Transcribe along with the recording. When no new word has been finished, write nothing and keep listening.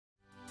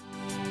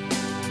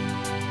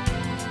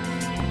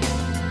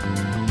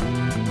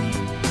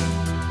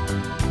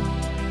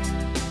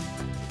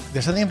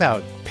There's something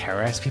about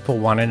Paris. People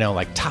want to know,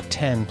 like, top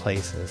 10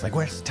 places. Like,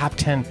 where's the top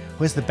 10?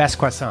 Where's the best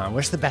croissant?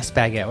 Where's the best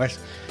baguette?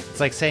 It's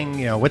like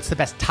saying, what's the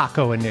best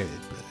taco? And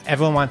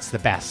everyone wants the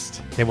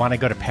best. They want to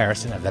go to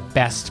Paris and have the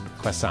best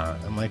croissant.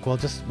 I'm like, well,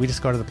 we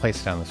just go to the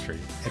place down the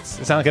street.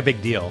 It's not like a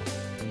big deal.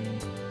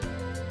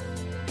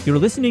 You're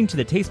listening to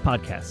the Taste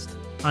Podcast.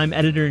 I'm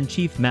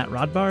Editor-in-Chief Matt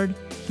Rodbard,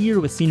 here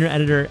with Senior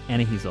Editor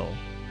Anna Hezel.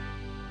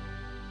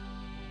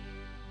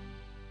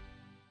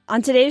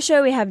 On today's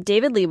show, we have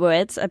David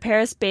Lebovitz, a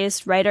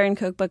Paris-based writer and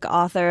cookbook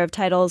author of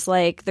titles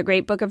like The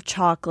Great Book of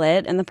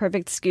Chocolate and The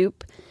Perfect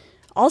Scoop.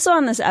 Also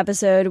on this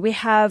episode, we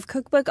have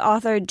cookbook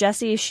author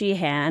Jessie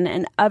Sheehan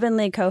and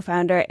Ovenly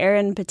co-founder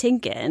Erin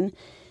Patinkin.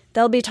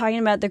 They'll be talking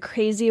about the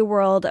crazy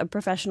world of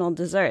professional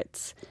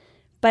desserts.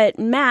 But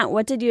Matt,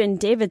 what did you and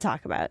David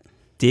talk about?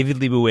 David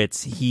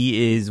Lebovitz,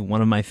 he is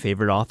one of my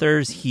favorite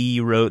authors. He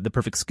wrote The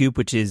Perfect Scoop,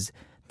 which is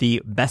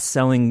the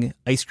best-selling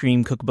ice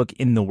cream cookbook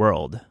in the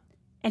world.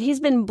 And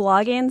he's been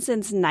blogging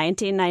since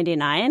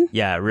 1999?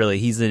 Yeah, really.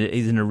 He's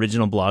an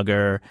original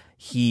blogger.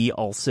 He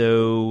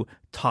also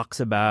talks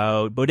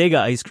about bodega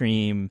ice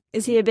cream.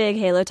 Is he a big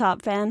Halo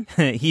Top fan?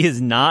 He is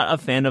not a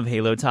fan of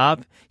Halo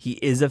Top. He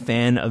is a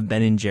fan of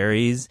Ben &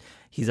 Jerry's.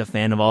 He's a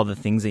fan of all the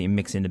things that you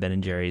mix into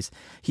Ben & Jerry's.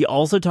 He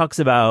also talks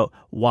about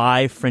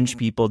why French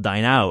people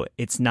dine out.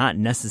 It's not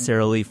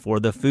necessarily for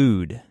the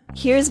food.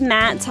 Here's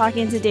Matt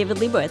talking to David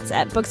Lebovitz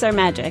at Books Are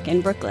Magic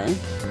in Brooklyn.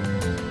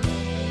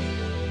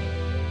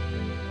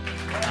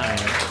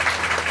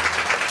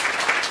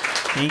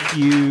 Thank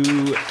you.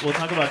 We'll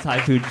talk about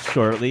Thai food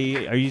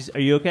shortly. Are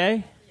you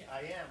okay? I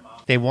am.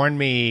 They warned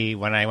me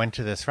when I went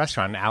to this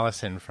restaurant.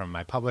 Allison from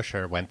my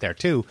publisher went there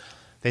too.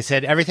 They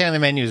said everything on the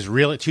menu is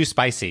really too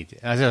spicy.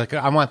 And I was like,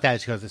 I want that.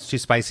 She goes, it's too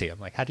spicy.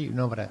 I'm like, how do you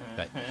know but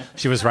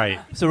she was right.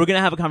 So we're going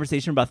to have a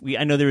conversation about,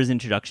 I know there was an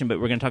introduction,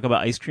 but we're going to talk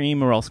about ice cream.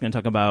 We're also going to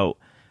talk about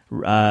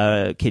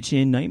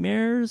kitchen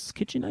nightmares.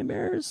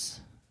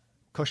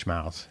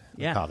 Cauchemars,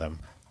 we call them.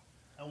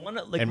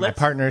 My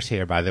partner's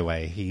here, by the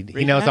way. He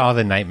knows all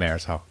the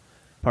nightmares. Oh.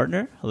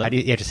 Partner? Hello?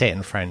 You have to say it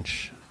in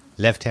French.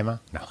 Lève tes mains?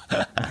 No.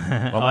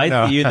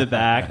 I see you in the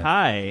back.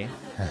 Hi.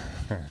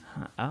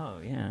 Oh,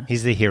 yeah.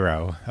 He's the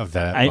hero of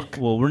the book.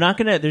 Well, there's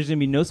going to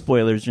be no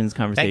spoilers during this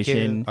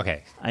conversation. Thank you.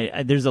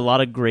 Okay. There's a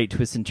lot of great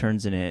twists and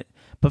turns in it.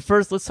 But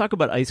first, let's talk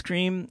about ice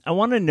cream. I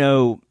want to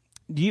know,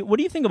 what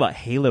do you think about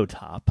Halo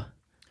Top?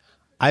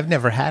 I've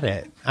never had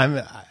it.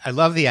 I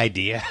love the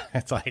idea.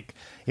 It's like,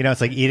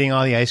 it's like eating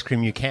all the ice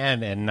cream you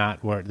can and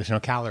there's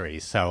no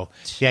calories. So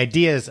the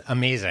idea is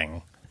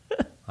amazing.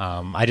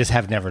 I just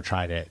have never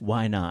tried it.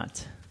 Why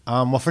not?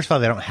 Well, first of all,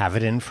 they don't have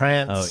it in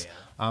France.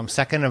 Oh, yeah.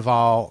 Second of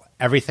all,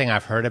 everything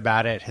I've heard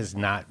about it has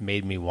not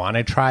made me want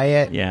to try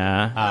it.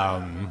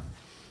 Yeah.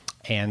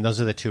 And those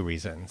are the two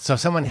reasons. So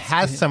if someone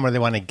has some or they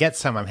want to get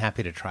some, I'm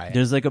happy to try it.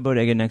 There's like a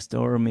bodega next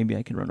door. Maybe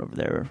I can run over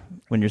there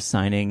when you're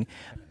signing.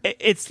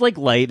 It's like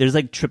light. There's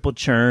like triple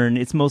churn.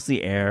 It's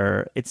mostly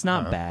air. It's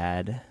not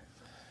bad.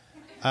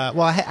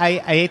 Well,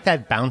 I ate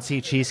that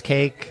bouncy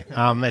cheesecake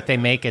that they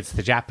make. It's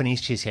the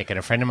Japanese cheesecake. And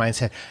a friend of mine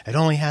said, it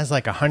only has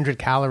like 100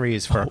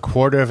 calories for a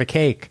quarter of a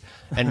cake.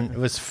 And it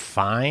was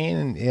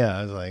fine. Yeah,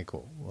 I was like,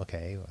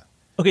 okay.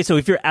 Okay, so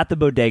if you're at the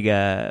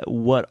bodega,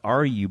 what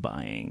are you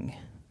buying?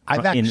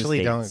 I've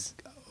actually don't.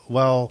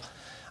 Well,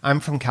 I'm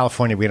from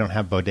California. We don't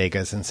have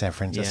bodegas in San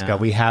Francisco. Yeah.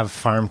 We have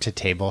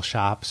farm-to-table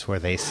shops where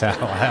they sell.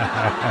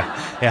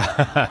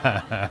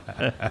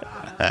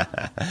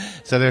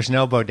 So there's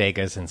no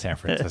bodegas in San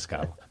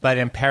Francisco. But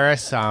in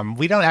Paris,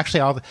 we don't actually.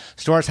 All the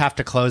stores have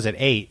to close at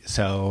 8,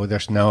 so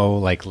there's no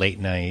like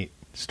late-night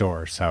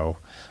store. So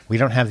we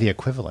don't have the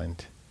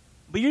equivalent.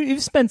 But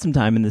you've spent some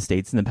time in the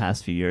States in the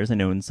past few years. I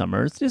know in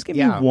summers. Just give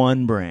me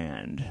one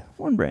brand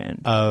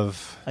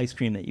of ice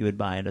cream that you would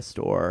buy at a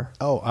store.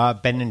 Oh,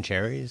 Ben &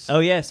 Jerry's.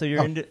 Oh, yeah. So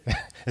you're into... Is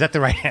that the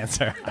right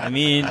answer? I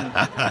mean,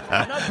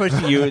 I'm not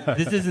pushing you.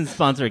 This isn't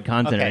sponsored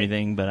content or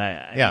anything, but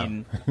I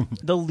mean,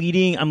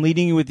 I'm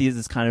leading you with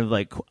this kind of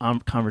like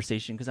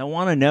conversation because I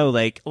want to know,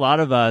 like, a lot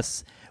of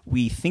us,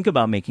 we think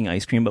about making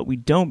ice cream, but we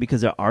don't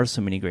because there are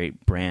so many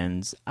great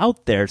brands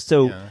out there.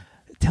 So... Yeah.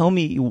 Tell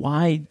me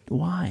why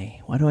do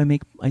I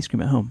make ice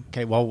cream at home?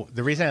 Okay, well,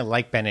 the reason I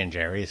like Ben &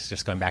 Jerry's,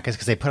 just going back, is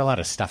because they put a lot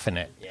of stuff in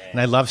it. Yeah. And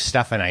I love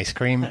stuff in ice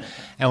cream.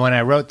 And when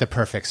I wrote The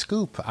Perfect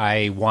Scoop,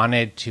 I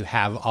wanted to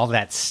have all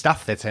that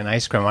stuff that's in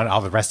ice cream, I wanted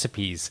all the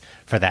recipes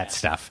for that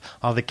stuff.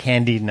 All the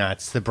candied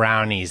nuts, the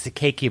brownies, the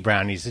cakey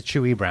brownies, the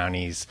chewy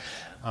brownies,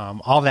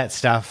 all that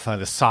stuff,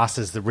 the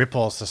sauces, the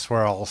ripples, the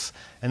swirls.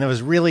 And it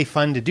was really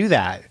fun to do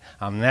that.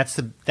 That's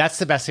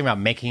the best thing about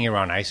making your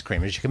own ice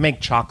cream is you can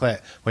make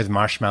chocolate with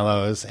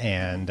marshmallows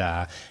and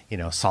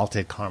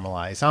salted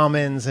caramelized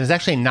almonds. And it's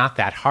actually not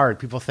that hard.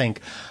 People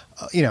think,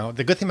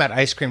 the good thing about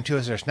ice cream too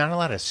is there's not a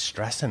lot of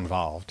stress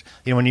involved.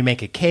 When you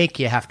make a cake,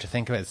 you have to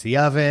think of it as the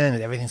oven.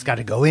 And everything's got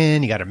to go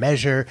in. You got to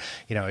measure.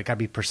 It got to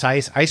be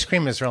precise. Ice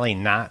cream is really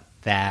not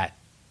that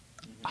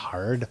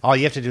hard. All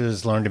you have to do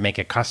is learn to make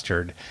a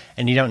custard,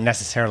 and you don't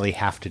necessarily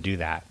have to do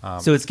that.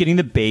 So it's getting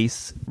the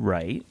base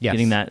right, yes.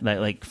 getting that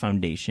like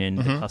foundation,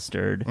 the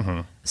custard.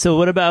 So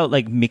what about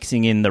like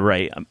mixing in the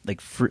right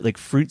like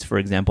fruits, for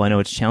example? I know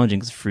it's challenging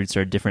because fruits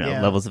are different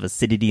levels of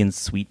acidity and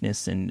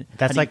sweetness, and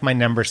that's like my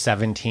number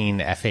 17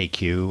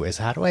 FAQ is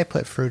how do I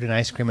put fruit in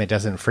ice cream it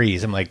doesn't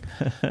freeze? I'm like,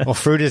 well,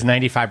 fruit is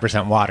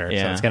 95% water,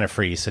 so it's going to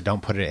freeze. So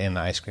don't put it in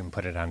the ice cream.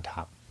 Put it on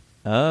top.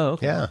 Oh,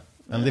 okay. Yeah.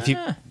 If you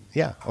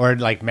or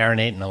like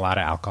marinate in a lot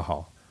of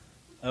alcohol.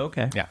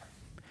 Okay. Yeah.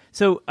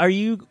 So are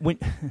you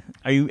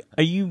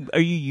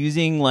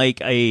using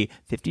like a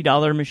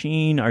 $50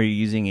 machine? Are you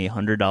using a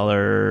 $100,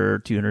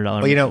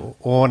 $200?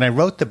 Well, when I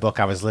wrote the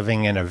book, I was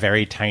living in a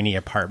very tiny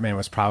apartment. It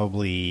was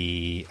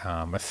probably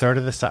a third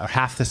of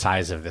half the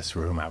size of this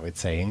room, I would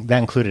say. That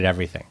included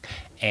everything.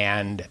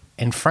 And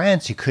in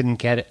France, you couldn't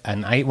get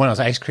one of those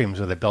ice creams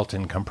with a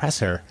built-in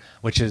compressor,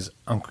 which is,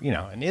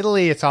 in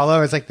Italy, it's all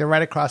over. It's like they're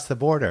right across the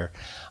border.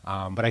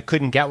 But I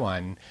couldn't get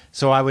one.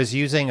 So I was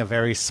using a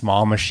very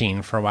small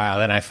machine for a while.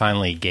 Then I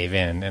finally gave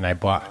in, and I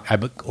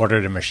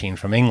ordered a machine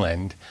from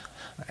England.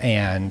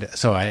 And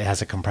so it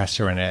has a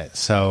compressor in it.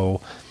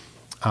 So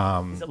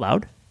is it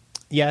loud?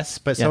 Yes,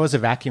 but so is a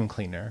vacuum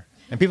cleaner.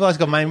 And people always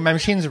go, my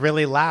machine's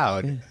really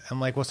loud. I'm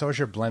like, well, so is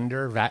your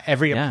blender.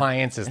 Every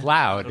appliance is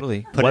loud.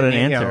 Totally. What an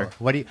answer.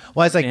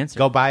 Well, it's like,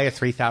 go buy a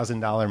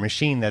 $3,000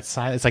 machine that's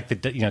silent. It's like,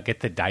 get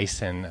the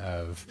Dyson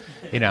of,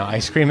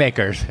 ice cream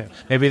makers.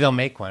 Maybe they'll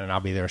make one and I'll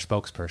be their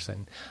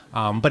spokesperson.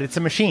 But it's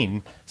a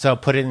machine, so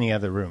put it in the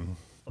other room.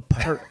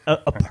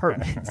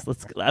 Apartments.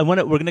 We're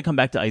going to come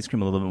back to ice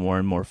cream a little bit more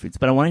and more foods,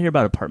 but I want to hear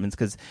about apartments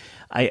because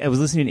I was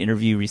listening to an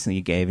interview recently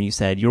you gave, and you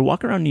said you were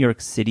walking around New York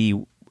City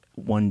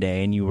one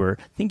day and you were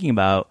thinking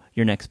about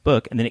your next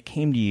book, and then it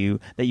came to you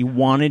that you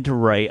wanted to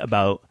write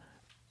about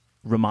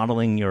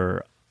remodeling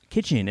your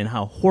kitchen and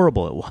how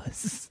horrible it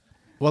was.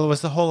 Well, it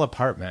was the whole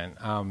apartment.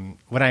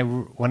 When I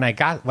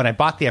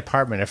bought the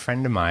apartment, a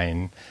friend of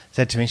mine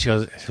said to me, she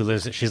goes,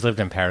 she's lived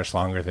in Paris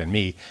longer than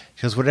me.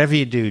 She goes, whatever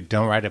you do,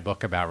 don't write a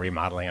book about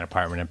remodeling an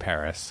apartment in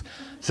Paris.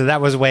 So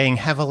that was weighing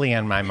heavily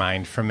on my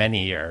mind for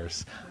many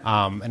years.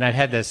 And I'd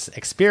had this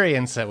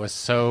experience that was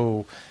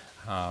so,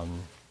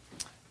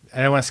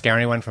 I don't want to scare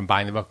anyone from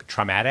buying the book.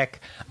 Traumatic.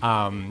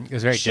 It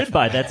was very difficult.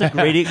 Buy. That's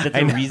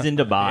a reason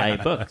to buy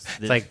books.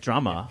 It's like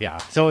drama. Yeah.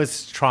 So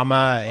it's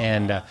trauma,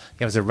 and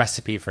it was a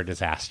recipe for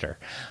disaster.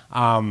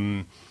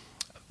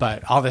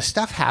 But all this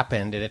stuff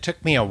happened, and it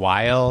took me a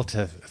while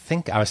to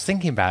think. I was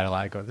thinking about it.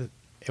 Like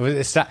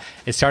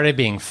it started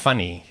being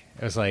funny.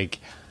 It was like,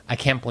 I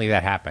can't believe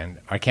that happened.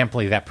 Or I can't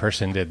believe that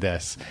person did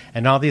this.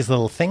 And all these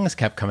little things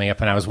kept coming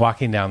up. And I was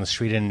walking down the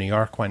street in New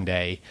York one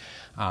day.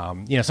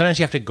 Sometimes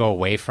you have to go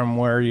away from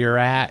where you're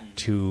at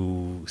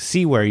to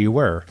see where you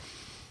were.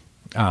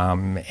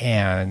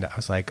 And I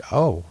was like,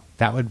 oh,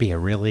 that would be a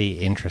really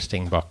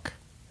interesting book.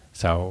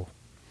 So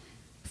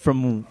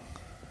from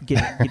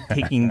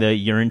taking the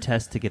urine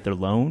test to get their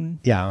loan?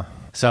 Yeah.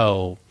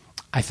 So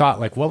I thought,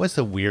 like, what was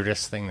the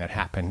weirdest thing that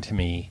happened to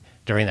me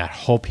during that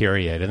whole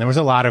period? And there was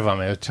a lot of them.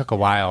 It took a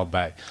while,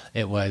 but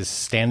it was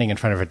standing in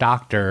front of a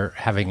doctor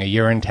having a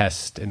urine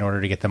test in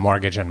order to get the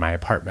mortgage on my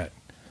apartment.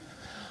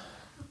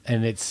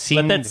 And it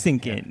seemed... Let that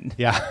sink in.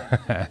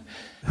 Yeah.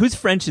 Who's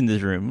French in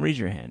this room? Raise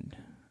your hand.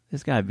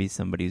 There's got to be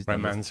somebody who's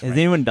done this. Has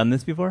anyone done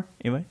this before?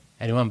 Anyway?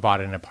 Anyone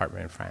bought an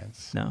apartment in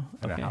France? No?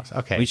 In Okay. a house?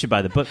 Okay. We should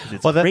buy the book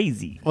because it's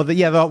crazy.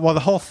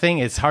 The whole thing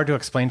is hard to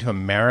explain to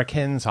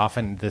Americans.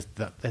 Often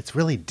it's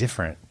really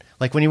different.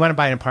 Like when you want to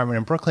buy an apartment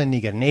in Brooklyn,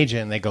 you get an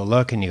agent and they go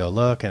look, and you go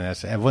look, and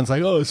everyone's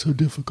like, oh, it's so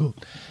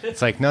difficult.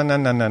 It's like, no.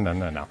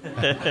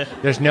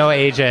 There's no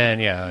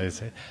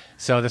agent,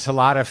 So there's a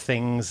lot of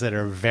things that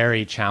are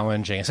very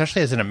challenging,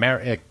 especially as an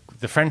American.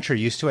 The French are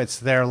used to it. It's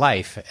their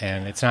life,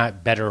 and it's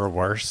not better or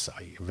worse,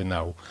 even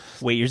though...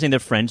 Wait, you're saying the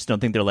French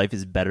don't think their life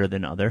is better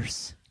than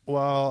others?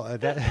 Well,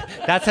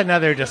 that's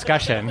another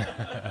discussion,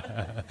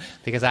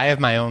 because I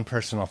have my own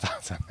personal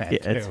thoughts on that, too.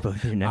 That's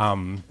both your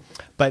next.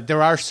 But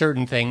there are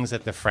certain things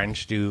that the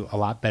French do a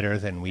lot better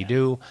than we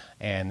do,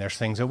 and there's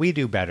things that we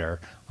do better.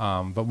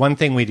 But one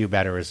thing we do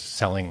better is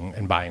selling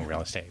and buying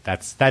real estate.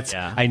 That's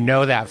I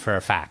know that for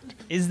a fact.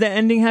 Is the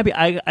ending happy?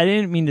 I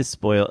didn't mean to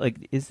spoil.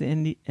 Like, is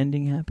the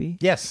ending happy?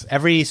 Yes,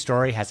 every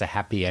story has a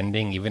happy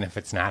ending, even if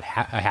it's not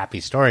a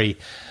happy story.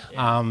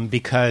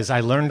 Because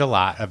I learned a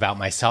lot about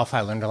myself.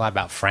 I learned a lot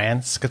about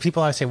France. Because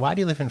people always say, "Why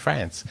do you live in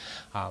France?"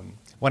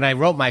 When I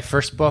wrote my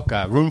first book,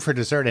 Room for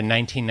Dessert, in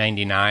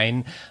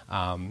 1999,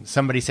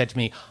 somebody said to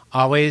me,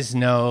 always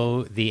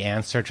know the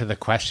answer to the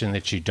question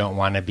that you don't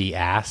want to be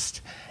asked.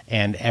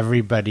 And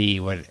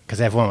because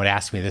everyone would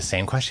ask me the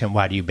same question,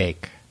 why do you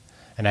bake?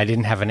 And I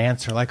didn't have an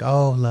answer like,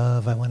 oh,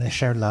 love, I want to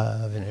share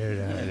love.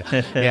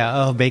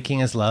 And, baking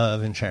is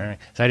love and sharing.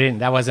 So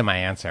that wasn't my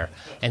answer.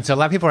 And so a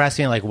lot of people were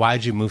asking me, like, why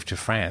did you move to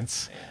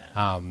France?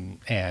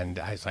 And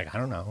I was like, I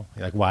don't know.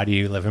 Like, why do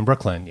you live in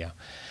Brooklyn? Yeah.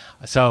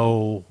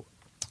 So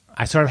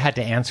I sort of had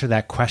to answer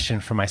that question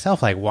for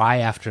myself, like, why,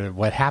 after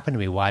what happened to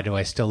me, why do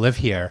I still live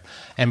here?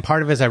 And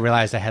part of it is I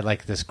realized I had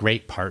like this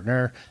great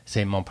partner.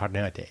 C'est mon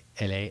partenaire,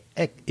 il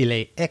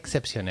est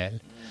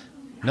exceptionnel.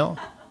 No?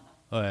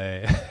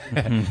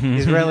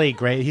 He's really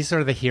great. He's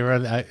sort of the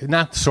hero.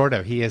 Not sort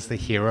of. He is the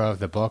hero of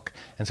the book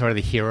and sort of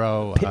the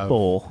hero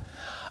Pitbull.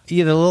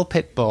 Yeah, the little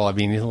pit bull. I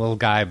mean, he's a little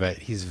guy, but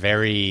he's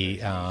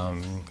very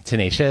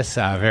tenacious,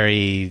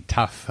 very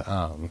tough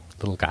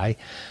little guy.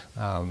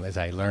 As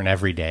I learn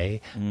every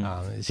day.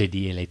 J'ai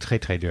dit, il est très,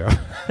 très dur.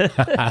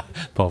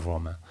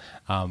 Pauvre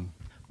homme.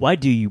 Why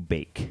do you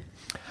bake?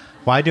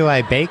 Why do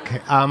I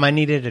bake? I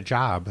needed a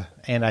job.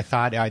 And I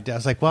thought, I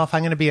was like, well, if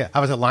I'm going to be, I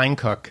was a line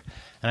cook.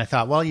 And I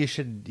thought, well, you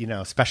should,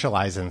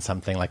 specialize in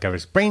something like you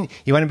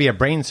want to be a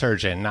brain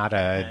surgeon, not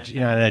a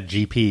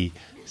GP.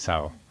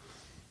 So,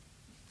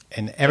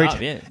 and every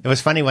time, it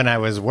was funny when I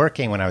was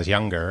working, when I was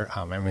younger,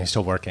 I mean,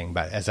 still working,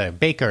 but as a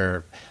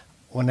baker,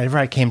 whenever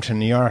I came to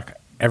New York,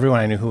 everyone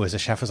I knew who was a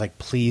chef was like,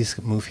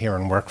 please move here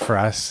and work for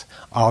us.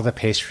 All the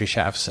pastry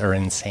chefs are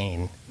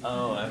insane.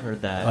 Oh, I've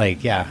heard that.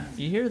 Like, yeah.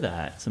 You hear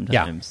that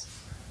sometimes.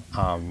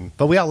 Yeah.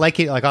 But we all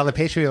like it. Like all the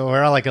pastry,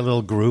 we're all like a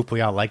little group.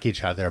 We all like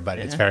each other, but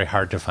it's very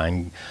hard to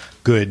find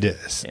good,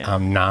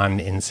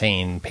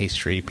 non-insane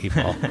pastry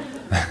people.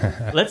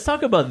 Let's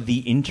talk about the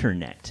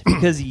internet,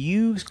 because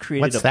you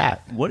created What's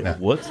that?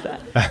 What's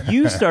that?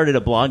 You started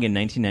a blog in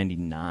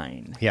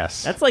 1999.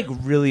 Yes. That's like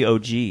really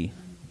OG.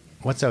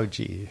 What's OG?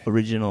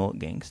 Original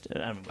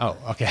gangster. Oh,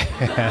 okay.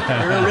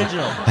 You're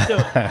original.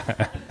 So,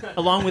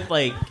 along with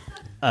like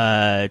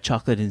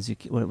chocolate and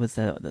zucchini. What was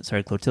that?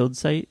 Sorry, Clotilde's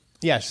site?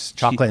 Yes,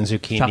 chocolate and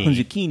zucchini. Chocolate and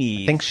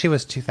zucchini. I think she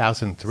was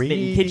 2003.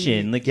 Spitting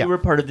Kitchen. Like, you were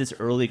part of this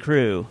early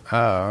crew.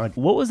 Oh.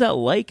 What was that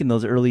like in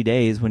those early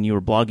days when you were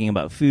blogging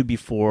about food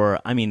before?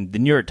 I mean, the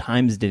New York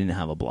Times didn't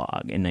have a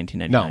blog in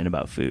 1999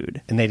 about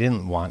food. And they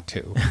didn't want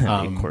to.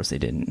 Of course they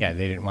didn't. Yeah,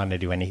 they didn't want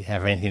to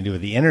have anything to do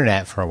with the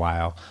internet for a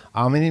while.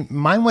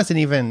 Mine wasn't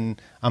even...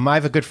 I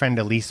have a good friend,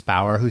 Elise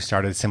Bauer, who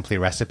started Simply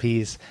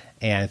Recipes.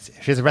 And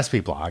she has a recipe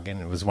blog,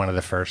 and it was one of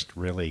the first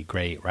really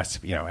great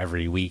recipe,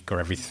 every week or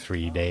every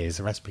 3 days,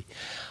 a recipe.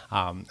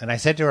 And I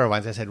said to her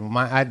once, I said, well,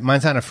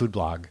 mine's not a food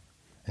blog.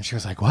 And she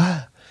was like,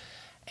 what?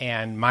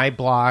 And my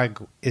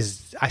blog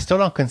I still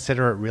don't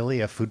consider it really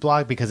a food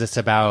blog because it's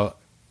about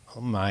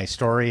my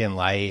story and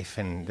life,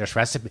 and there's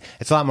recipe.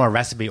 It's a lot more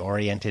recipe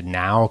oriented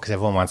now because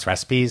everyone wants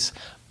recipes,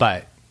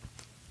 but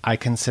I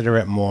consider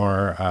it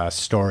more a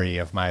story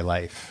of my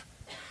life.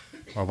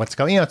 Or what's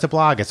going? It's a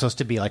blog. It's supposed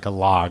to be like a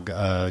log,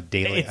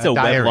 daily. It's a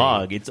diary.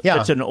 weblog.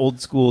 It's an old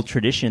school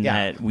tradition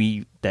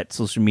that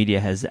social media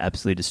has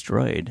absolutely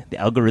destroyed. The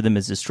algorithm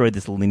has destroyed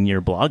this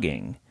linear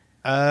blogging.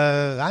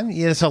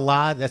 It's a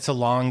lot. That's a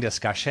long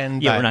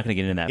discussion. Yeah, we're not going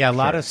to get into that. Yeah, a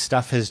lot of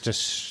stuff has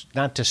just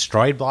not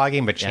destroyed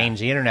blogging, but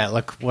changed the internet.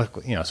 Look,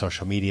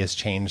 social media has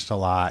changed a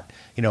lot.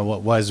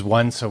 What was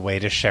once a way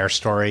to share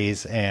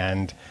stories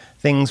and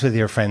things with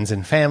your friends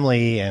and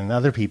family and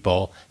other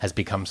people has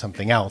become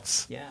something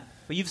else. Yeah.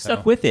 But you've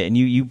stuck with it, and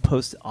you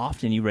post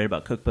often. You write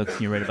about cookbooks,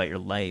 and you write about your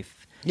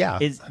life. Yeah,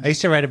 I used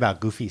to write about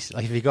goofy.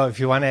 Like if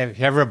you're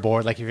ever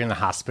bored, like if you're in the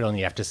hospital and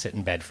you have to sit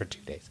in bed for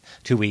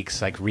 2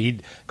 weeks, like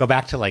go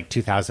back to like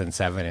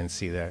 2007 and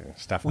see the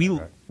stuff. We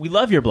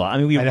love your blog. I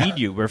mean, we read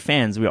you. We're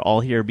fans. We're all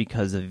here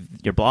because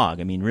of your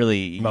blog. I mean,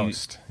 really,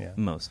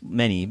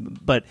 many.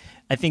 But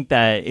I think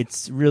that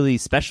it's really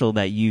special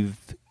that you've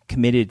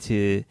committed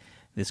to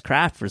this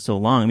craft for so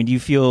long. I mean,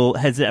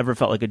 has it ever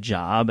felt like a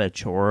job, a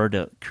chore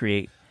to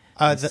create?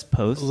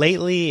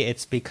 Lately,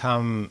 it's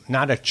become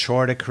not a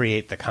chore to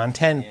create the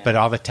content, but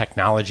all the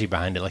technology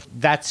behind it. Like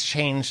that's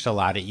changed a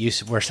lot.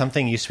 Where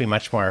something used to be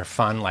much more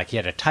fun, like you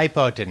had a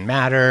typo, it didn't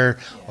matter,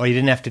 or you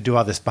didn't have to do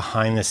all this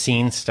behind the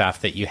scenes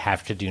stuff that you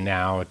have to do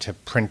now to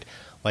print.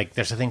 Like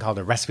there's a thing called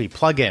a recipe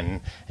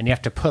plugin, and you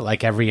have to put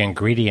like every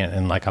ingredient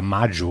in like a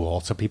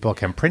module so people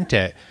can print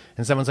it.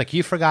 And someone's like,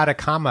 you forgot a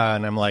comma.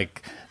 And I'm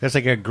like, there's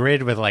like a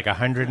grid with like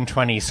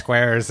 120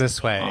 squares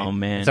this way. Oh,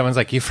 man. And someone's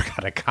like, you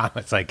forgot a comma.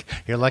 It's like,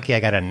 you're lucky I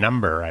got a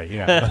number right.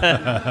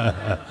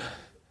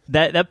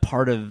 That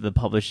part of the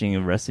publishing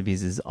of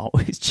recipes is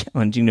always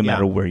challenging no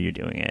matter where you're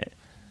doing it.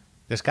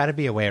 There's got to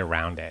be a way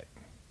around it.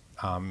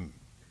 And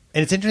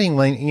it's interesting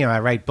when, I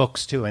write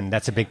books too, and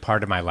that's a big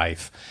part of my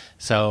life.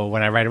 So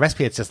when I write a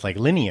recipe, it's just like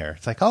linear.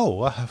 It's like,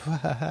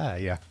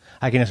 I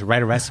can just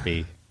write a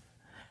recipe.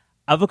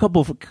 I have a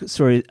couple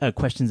of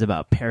questions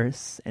about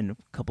Paris and a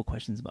couple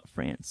questions about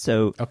France.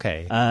 So,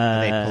 okay,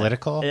 are they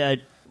political?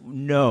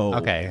 No.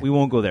 Okay, we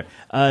won't go there.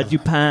 Du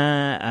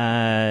Pain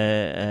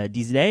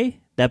des Idées,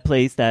 that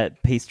place,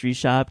 that pastry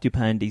shop, Du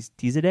Pain des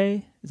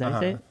Idées. Is that how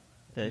you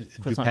say it?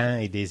 Du Pain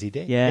et des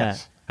Idées. Yeah.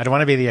 Yes. I don't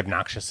want to be the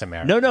obnoxious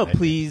American. No,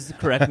 please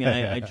correct me.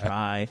 I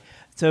try.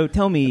 So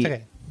tell me,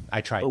 okay. I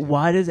tried.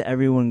 Why does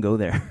everyone go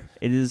there?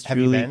 It is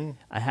truly. Have you been?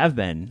 I have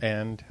been.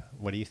 And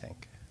what do you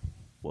think?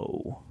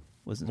 Whoa.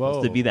 Wasn't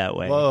supposed to be that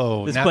way.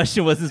 Whoa. This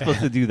question wasn't supposed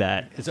to do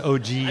that. It's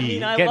OG.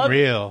 I Get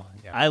real.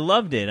 Yeah. I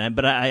loved it,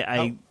 but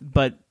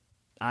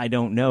I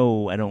don't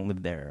know. I don't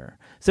live there.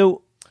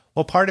 So,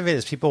 well, part of it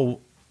is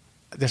people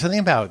there's something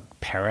about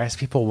Paris.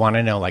 People want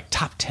to know like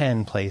top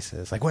 10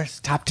 places. Like where's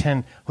top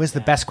 10? Where's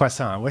the best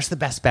croissant? Where's the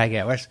best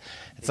baguette?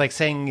 It's like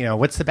saying,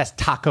 what's the best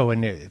taco?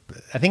 I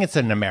think it's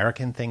an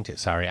American thing too.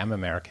 Sorry, I'm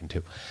American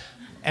too.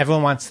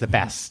 Everyone wants the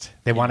best.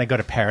 They want to go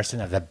to Paris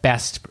and have the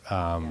best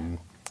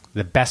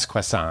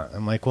croissant.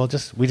 I'm like, well,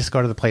 we just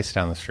go to the place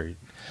down the street.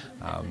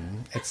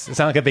 It's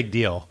not like a big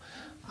deal.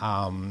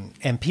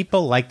 And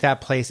people like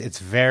that place. It's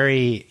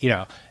very,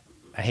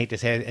 I hate to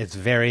say it, it's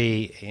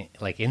very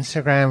like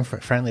Instagram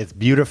friendly. It's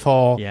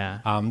beautiful. Yeah.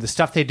 The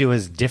stuff they do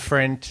is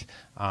different.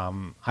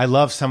 I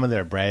love some of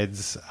their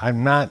breads.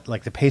 I'm not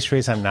like the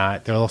pastries. They're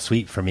a little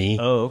sweet for me.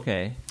 Oh,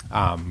 okay.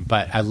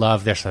 But I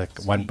love there's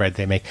like one bread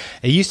they make.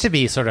 It used to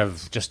be sort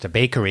of just a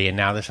bakery, and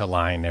now there's a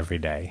line every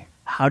day.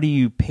 How do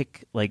you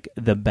pick like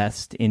the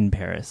best in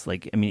Paris?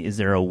 Like, I mean, is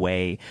there a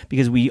way?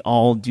 Because we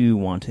all do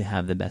want to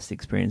have the best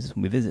experiences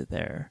when we visit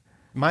there.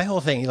 My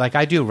whole thing, like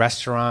I do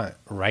restaurant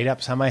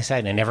write-ups on my site,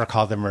 and I never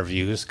call them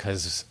reviews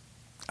because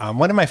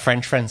one of my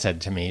French friends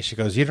said to me, she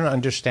goes, "You don't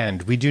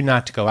understand. We do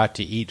not go out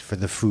to eat for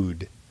the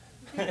food."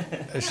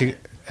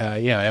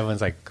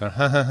 Everyone's like,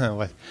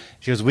 what?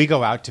 She goes, "We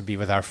go out to be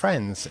with our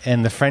friends."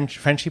 And the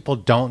French people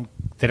don't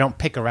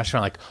pick a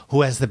restaurant like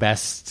who has the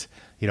best,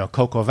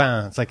 coq au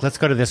vin. It's like, let's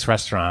go to this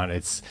restaurant.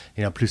 It's,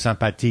 plus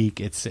sympathique.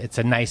 It's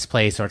a nice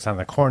place, or it's on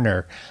the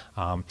corner.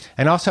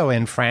 And also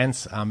in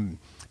France,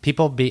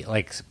 people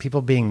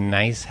being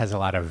nice has a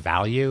lot of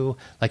value.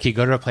 Like you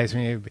go to a place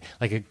when you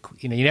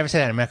never say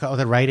that in America. Oh,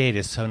 the Rite Aid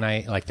is so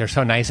nice. Like they're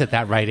so nice at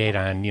that Rite Aid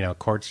on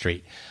Court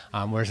Street.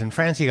 Whereas in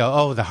France, you go,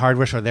 oh, the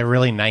hardware store, they're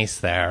really nice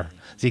there.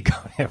 So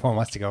everyone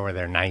wants to go where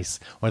they're nice,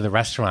 or the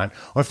restaurant,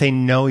 or if they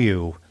know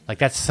you. Like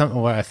that's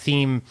a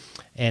theme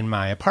in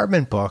my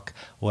apartment book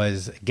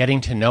was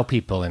getting to know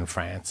people in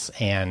France.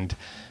 And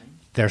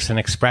there's an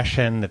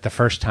expression that the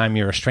first time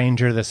you're a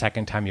stranger, the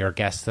second time you're a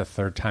guest, the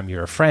third time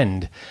you're a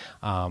friend.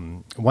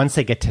 Once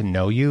they get to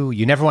know you,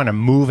 you never want to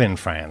move in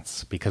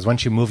France because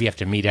once you move, you have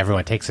to meet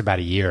everyone. It takes about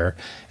a year.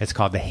 It's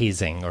called the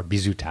hazing or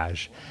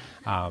bisoutage.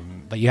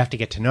 But you have to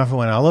get to know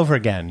everyone all over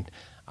again.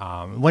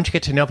 Once you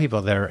get to know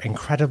people, they're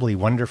incredibly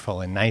wonderful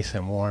and nice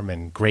and warm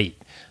and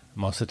great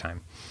most of the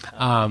time.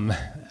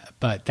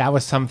 But that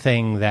was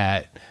something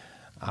that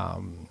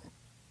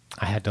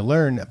I had to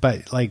learn.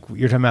 But like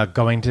you're talking about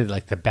going to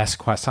like the best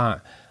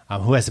croissant.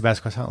 Who has the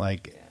best croissant?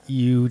 Like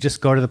you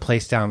just go to the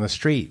place down the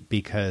street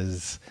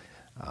because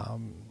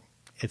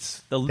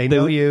they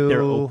know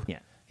you.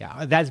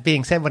 Yeah. That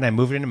being said, when I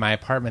moved into my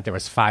apartment, there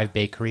was 5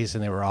 bakeries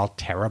and they were all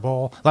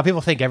terrible. A lot of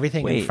people think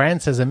everything in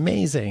France is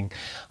amazing.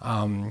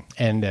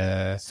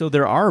 So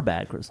there are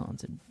bad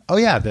croissants. Oh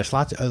yeah, there's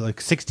lots like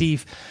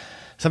 65%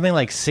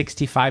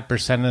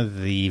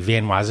 of the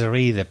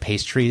viennoiserie, the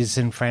pastries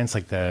in France,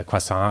 like the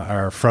croissant,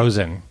 are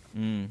frozen.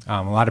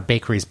 A lot of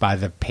bakeries buy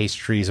the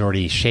pastries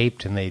already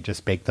shaped and they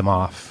just bake them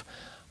off.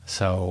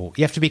 So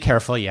you have to be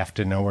careful. You have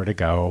to know where to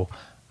go.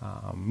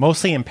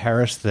 Mostly in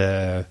Paris,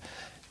 the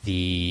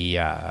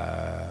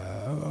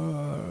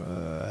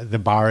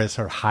bar is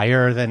sort of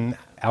higher than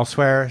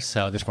elsewhere,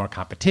 so there's more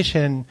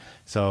competition,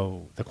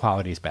 so the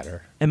quality is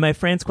better. And my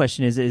France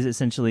question is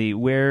essentially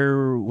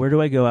where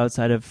do I go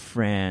outside of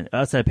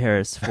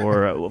Paris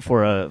for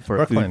a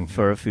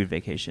food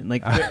vacation?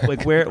 Like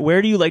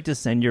where do you like to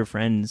send your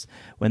friends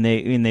when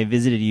they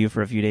visited you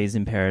for a few days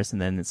in Paris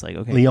and then it's like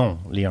okay.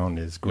 Lyon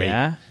is great.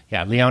 Yeah,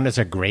 Lyon is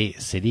a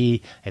great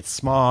city. It's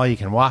small, you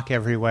can walk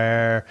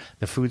everywhere.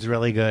 The food's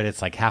really good.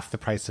 It's like half the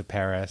price of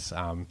Paris.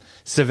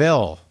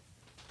 Seville,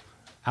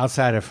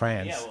 outside of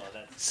France.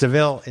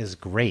 Seville is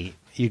great.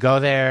 You go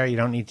there, you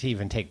don't need to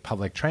even take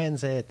public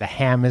transit. The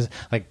ham is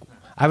like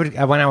I went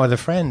out with a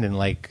friend and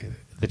like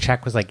the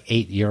check was like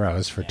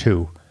 €8 for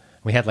 2.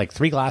 We had like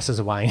 3 glasses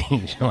of wine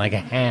each and like a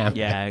ham.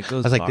 Yeah, it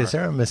goes I was like, far. is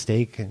there a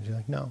mistake? And she's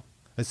like, no.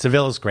 But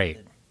Seville is great.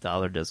 The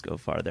dollar does go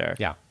far there.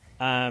 Yeah.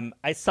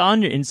 I saw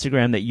on your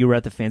Instagram that you were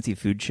at the fancy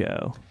food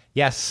show.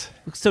 Yes.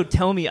 So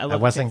tell me, I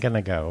wasn't going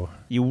to go.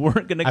 You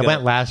weren't going to go? I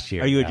went last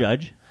year. Are you a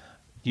judge?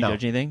 Do you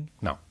judge anything?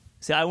 No.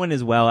 See, I went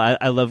as well.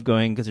 I love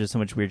going because there's so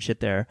much weird shit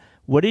there.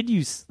 What did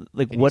you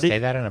like? Can you say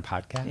that on a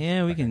podcast?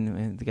 Yeah, we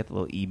can get the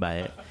little E by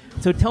it.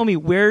 So tell me,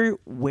 where,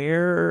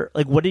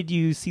 like, what did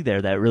you see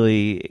there that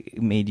really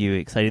made you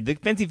excited? The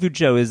Fancy Food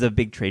Show is a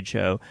big trade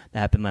show that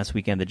happened last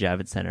weekend at the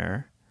Javits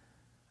Center.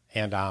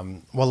 And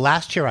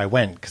last year I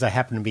went because I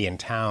happened to be in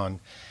town,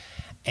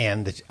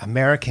 and the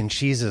American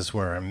cheeses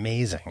were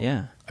amazing.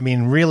 Yeah. I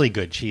mean, really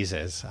good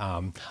cheeses.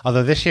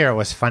 Although this year it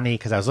was funny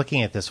because I was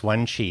looking at this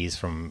one cheese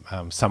from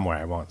somewhere,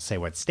 I won't say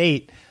what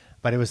state,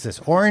 but it was this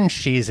orange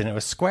cheese and it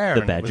was square.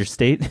 The Badger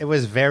State? It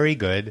was very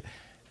good.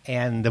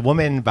 And the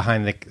woman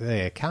behind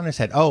the counter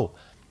said, oh,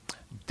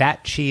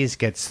 that cheese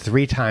gets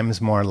 3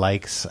 times more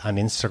likes on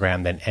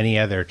Instagram than any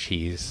other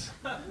cheese.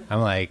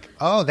 I'm like,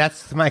 oh,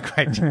 that's my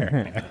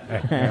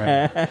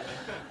criteria.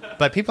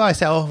 But people always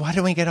say, oh, why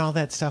don't we get all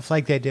that stuff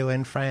like they do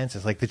in France?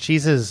 It's like the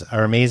cheeses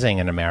are amazing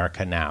in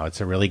America now.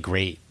 It's a really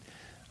great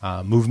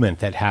movement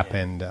that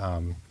happened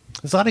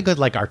there's a lot of good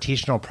like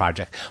artisanal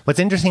projects. What's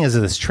interesting is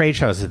this trade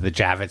show is at the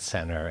Javits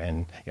Center,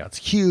 and it's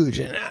huge.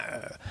 And,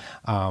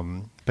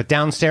 but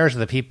downstairs are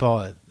the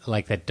people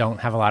like that don't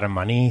have a lot of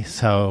money,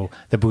 so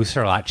the booths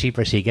are a lot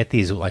cheaper. So you get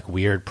these like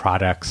weird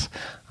products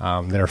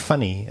that are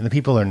funny, and the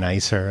people are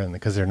nicer, and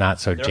because they're not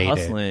so jaded.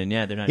 Hustling,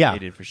 yeah, they're not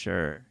jaded for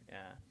sure. Yeah.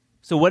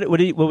 So what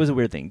was a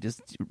weird thing?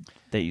 Just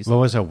that you saw? What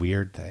was a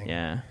weird thing?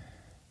 Yeah.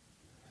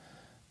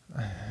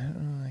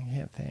 I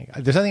can't think.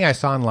 There's something I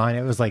saw online.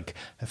 It was like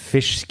a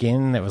fish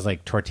skin that was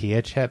like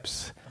tortilla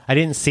chips. I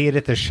didn't see it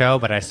at the show,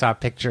 but I saw a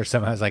picture.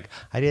 So I was like,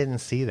 I didn't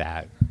see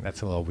that.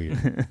 That's a little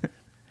weird.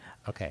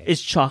 Okay.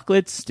 Is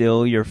chocolate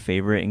still your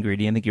favorite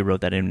ingredient? I think you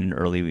wrote that in an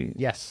early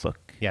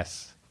book.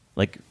 Yes.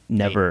 Like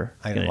never.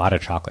 I eat a lot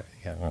of chocolate.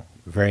 Yeah,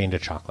 very into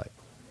chocolate.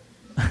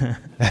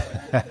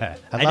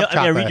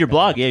 I read your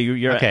blog. Yeah,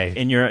 you're okay.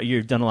 And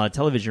you've done a lot of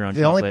television on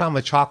chocolate. The only problem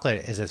with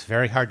chocolate is it's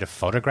very hard to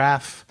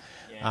photograph.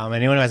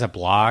 Anyone who has a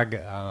blog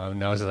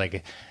knows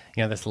like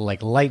this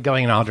like light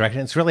going in all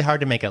directions. It's really hard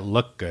to make it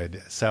look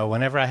good. So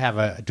whenever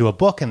I do a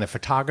book and the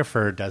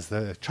photographer does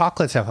the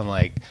chocolate stuff, I'm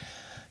like,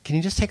 can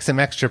you just take some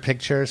extra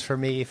pictures for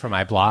me for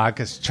my blog?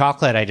 Because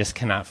chocolate, I just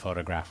cannot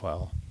photograph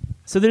well.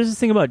 So there's this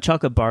thing about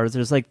chocolate bars.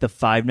 There's like the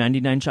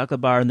 $5.99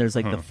 chocolate bar, and there's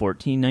like the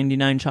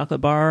 $14.99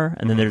 chocolate bar,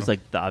 and then there's like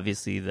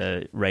obviously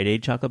the Rite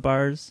Aid chocolate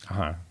bars.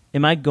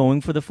 Am I going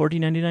for the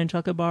 $14.99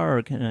 chocolate bar,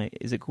 or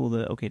is it cool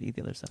to eat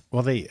the other stuff?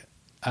 Well,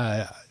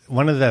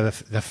 one of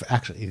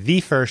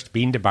the first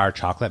bean to bar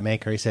chocolate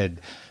maker, he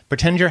said,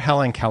 pretend you're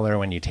Helen Keller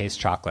when you taste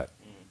chocolate.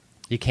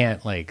 You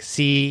can't like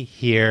see,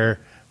 hear,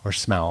 or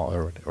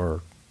smell,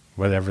 or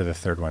whatever the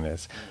third one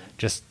is.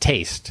 Just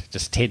taste.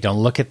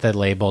 Don't look at the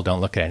label. Don't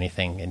look at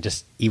anything, and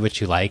just eat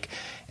what you like.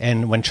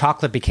 And when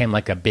chocolate became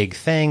like a big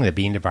thing, the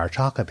bean to bar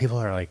chocolate, people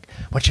are like,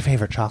 "What's your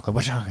favorite chocolate?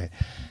 What chocolate?"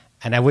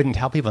 And I wouldn't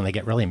tell people, and they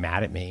get really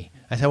mad at me.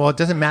 I said, "Well, it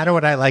doesn't matter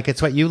what I like;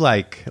 it's what you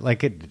like.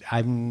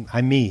 I'm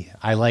me.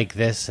 I like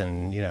this,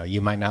 and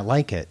you might not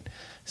like it."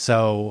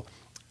 So,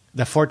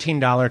 the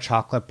 $14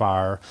 chocolate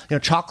bar,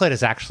 chocolate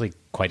is actually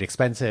quite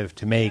expensive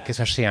to make,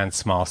 especially on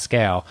small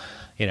scale,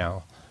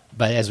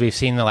 But as we've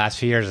seen the last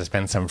few years, there's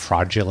been some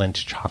fraudulent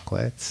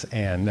chocolates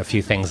and a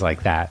few things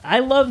like that. I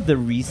love the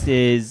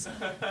Reese's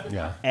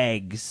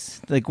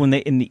eggs. Like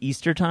in the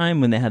Easter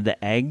time when they have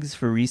the eggs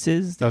for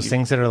Reese's. Those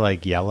things that are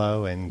like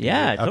yellow and...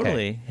 Yeah,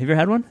 totally. Have you ever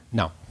had one?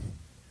 No.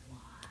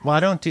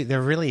 Well,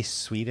 they're really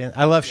sweet.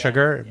 I love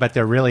sugar, but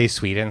they're really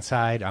sweet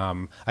inside.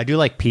 I do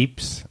like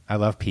Peeps. I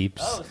love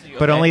Peeps,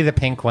 but only the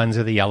pink ones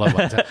or the yellow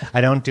ones.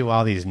 I don't do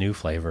all these new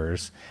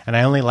flavors, and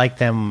I only like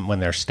them when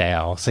they're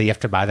stale. So you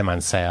have to buy them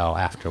on sale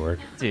afterward.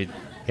 Dude,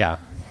 yeah.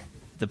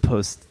 The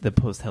post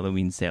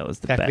Halloween sale is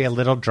the best. It has to be a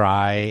little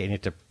dry, and you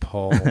have to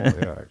pull.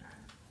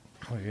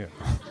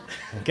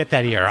 Get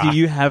that ear off. Do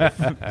you have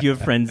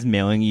friends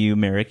mailing you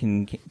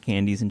American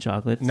candies and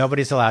chocolates?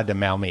 Nobody's allowed to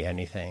mail me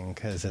anything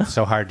because it's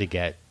so hard to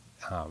get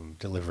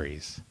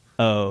deliveries.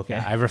 Oh, okay.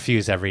 Yeah, I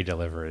refuse every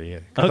delivery.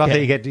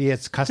 Okay.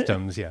 It's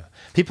customs, yeah.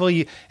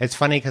 It's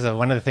funny because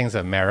one of the things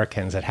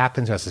Americans that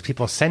happens to us is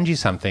people send you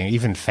something,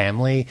 even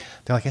family.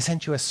 They're like, I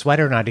sent you a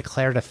sweater and I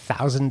declared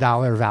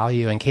 $1,000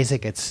 value in case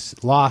it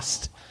gets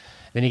lost.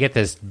 Then you get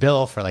this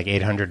bill for like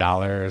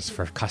 $800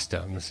 for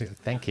customs.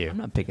 Thank you. I'm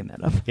not picking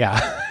that up.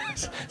 Yeah.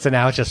 So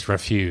now it's just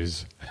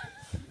refuse.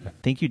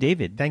 Thank you,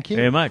 David. Thank you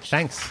very much.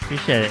 Thanks.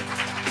 Appreciate it.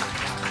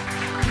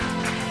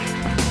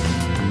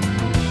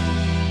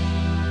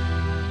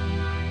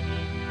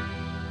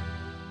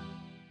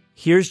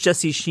 Here's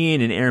Jessie Sheehan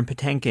and Erin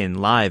Patinkin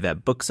live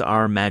at Books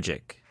Are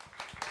Magic.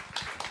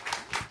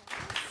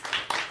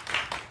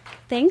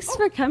 Thanks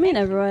for coming,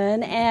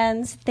 everyone,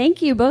 and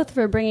thank you both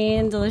for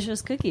bringing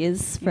delicious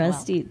cookies for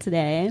us to eat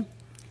today.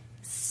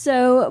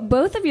 So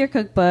both of your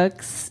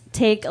cookbooks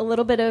take a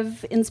little bit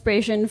of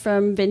inspiration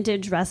from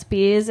vintage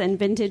recipes and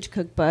vintage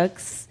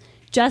cookbooks.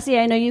 Jessie,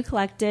 I know you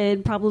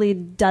collected probably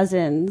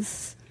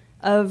dozens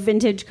of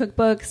vintage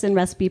cookbooks and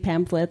recipe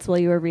pamphlets while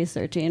you were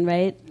researching,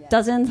 right? Yes.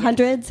 Dozens, yes.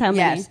 Hundreds? How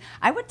many? Yes,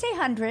 I would say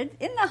 100,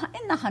 in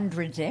the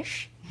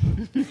hundreds-ish.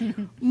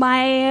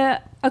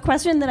 A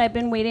question that I've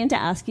been waiting to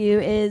ask you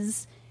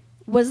is,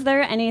 was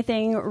there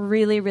anything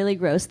really, really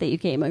gross that you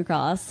came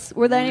across?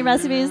 Were there any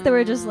recipes that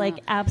were just like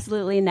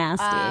absolutely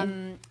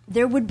nasty?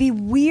 There would be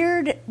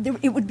weird,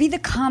 it would be the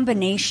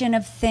combination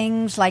of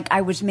things, like I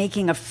was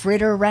making a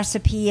fritter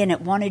recipe and it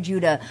wanted you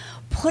to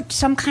put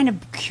some kind of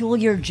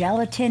peculiar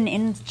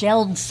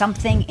gelled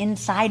something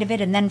inside of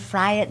it and then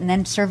fry it and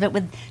then serve it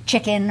with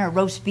chicken or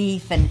roast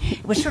beef. And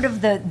it was sort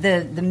of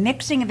the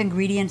mixing of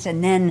ingredients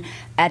and then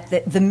at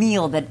the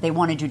meal that they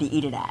wanted you to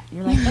eat it at.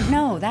 You're like, but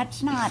no,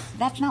 that's not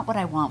what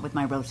I want with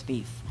my roast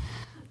beef.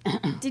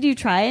 Did you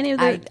try any of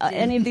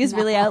these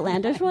really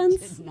outlandish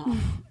ones? I did not.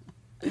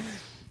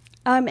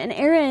 And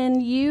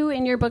Erin, you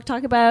in your book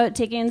talk about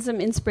taking some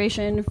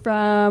inspiration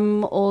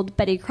from old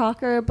Betty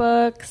Crocker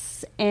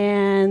books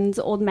and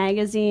old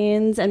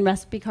magazines and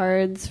recipe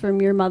cards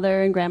from your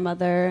mother and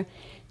grandmother.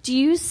 Do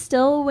you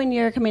still, when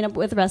you're coming up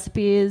with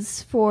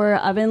recipes for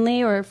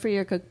Ovenly or for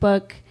your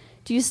cookbook,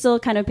 do you still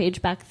kind of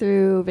page back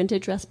through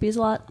vintage recipes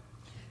a lot?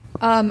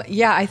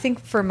 Yeah, I think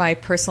for my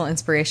personal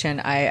inspiration,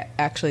 I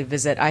actually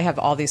I have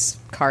all these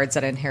cards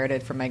that I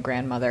inherited from my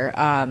grandmother.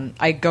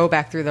 I go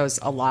back through those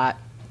a lot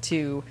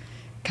to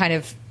kind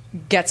of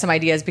get some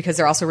ideas because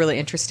they're also really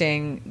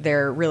interesting.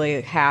 They're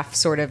really half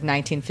sort of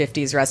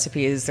 1950s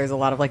recipes. There's a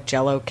lot of like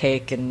Jell-O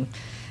cake and,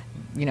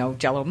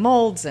 Jell-O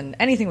molds and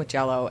anything with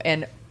Jell-O.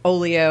 And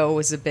oleo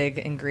was a big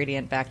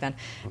ingredient back then.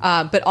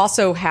 But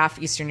also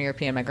half Eastern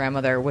European. My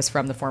grandmother was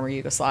from the former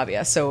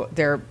Yugoslavia. So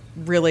they're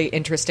really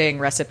interesting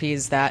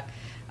recipes that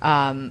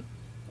I'm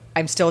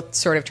still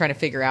sort of trying to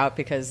figure out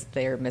because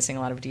they're missing a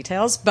lot of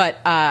details. But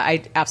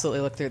I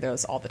absolutely look through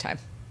those all the time.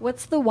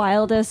 What's the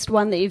wildest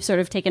one that you've sort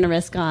of taken a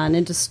risk on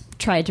and just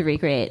tried to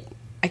recreate?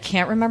 I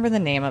can't remember the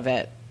name of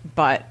it,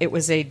 but it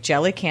was a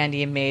jelly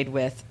candy made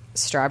with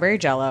strawberry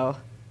Jell-O,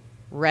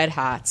 Red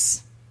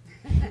Hots,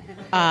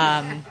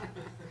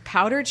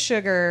 powdered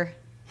sugar.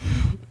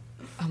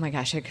 Oh my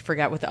gosh, I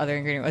forgot what the other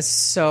ingredient was.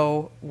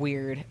 So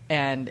weird,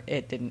 and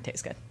it didn't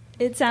taste good.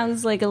 It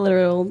sounds like a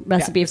literal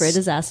recipe for a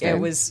disaster. It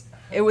was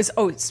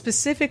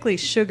specifically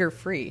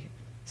sugar-free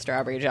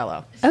strawberry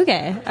Jell-O.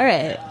 Okay, all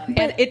right.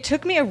 And it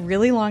took me a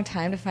really long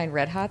time to find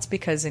Red Hots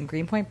because in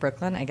Greenpoint,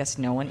 Brooklyn, I guess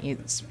no one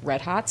eats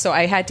Red Hots. So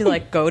I had to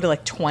go to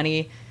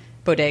 20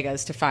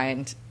 bodegas to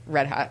find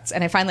Red Hots.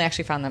 And I finally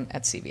actually found them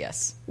at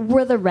CVS.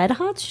 Were the Red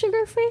Hots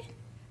sugar-free?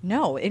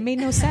 No, it made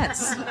no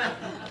sense.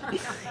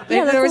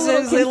 It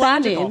was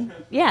illogical.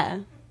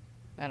 Yeah.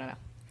 I don't know.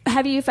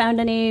 Have you found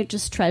any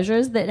just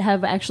treasures that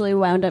have actually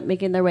wound up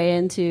making their way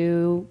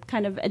into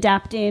kind of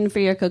adapting for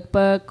your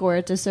cookbook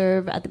or to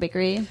serve at the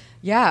bakery?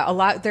 Yeah, a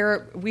lot.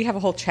 We have a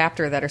whole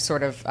chapter that are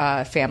sort of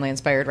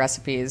family-inspired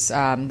recipes.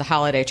 The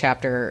holiday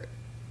chapter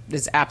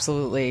is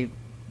absolutely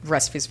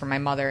recipes from my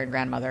mother and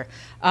grandmother.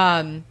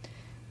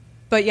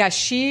 But yeah,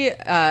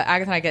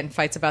 Agatha and I get in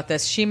fights about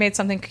this. She made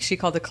something she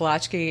called a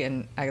kolaczki,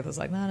 and Agatha's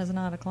like, "That is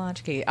not a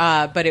kolaczki."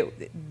 But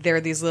they're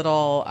these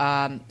little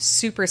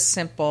super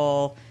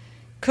simple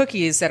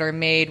cookies that are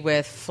made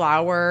with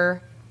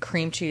flour,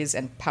 cream cheese,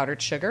 and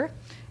powdered sugar.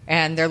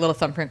 And they're little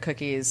thumbprint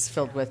cookies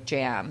filled with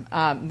jam.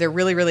 They're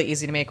really, really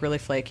easy to make, really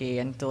flaky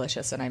and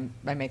delicious, and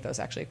I make those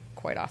actually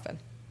quite often.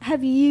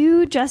 Have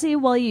you, Jessie,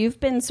 while you've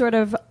been sort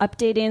of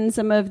updating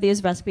some of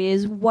these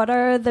recipes, what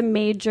are the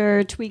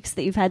major tweaks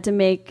that you've had to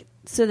make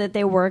so that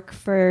they work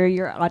for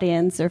your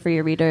audience or for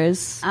your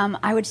readers?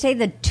 I would say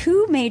the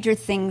two major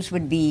things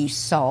would be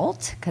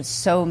salt, because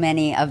so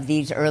many of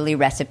these early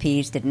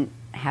recipes didn't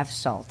have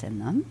salt in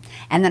them.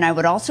 And then I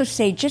would also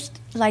say just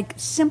like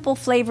simple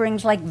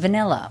flavorings like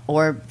vanilla,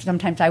 or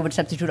sometimes I would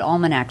substitute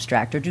almond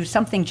extract or do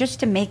something just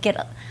to make it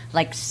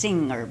like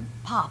sing or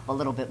pop a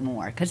little bit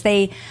more. Because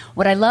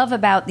what I love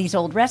about these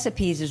old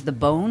recipes is the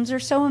bones are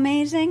so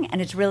amazing,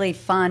 and it's really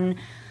fun.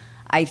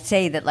 I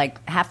say that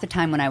like half the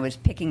time when I was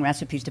picking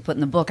recipes to put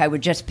in the book, I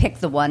would just pick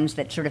the ones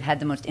that sort of had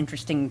the most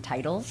interesting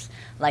titles,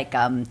 like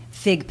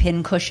fig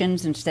pin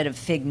cushions instead of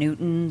fig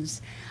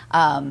Newtons.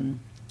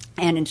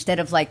 And instead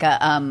of like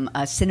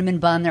a cinnamon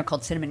bun, they're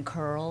called cinnamon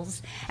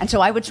curls. And so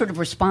I would sort of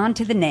respond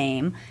to the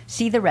name,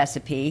 see the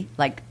recipe,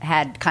 like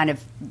had kind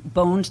of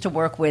bones to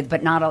work with,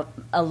 but not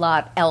a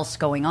lot else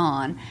going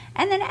on.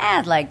 And then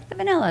add like the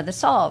vanilla, the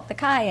salt, the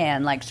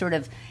cayenne, like sort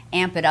of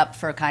amp it up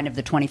for kind of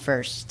the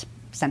 21st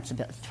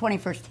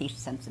taste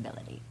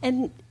sensibility.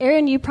 And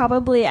Erin,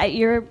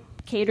 you're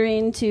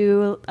catering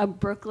to a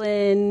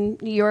Brooklyn,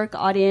 New York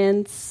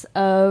audience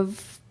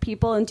of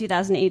people in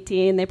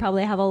 2018. They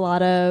probably have a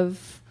lot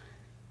of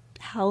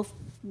health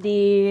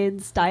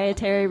needs,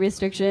 dietary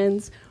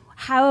restrictions.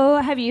 How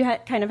have you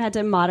kind of had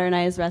to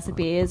modernize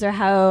recipes, or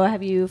how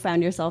have you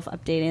found yourself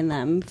updating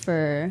them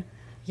for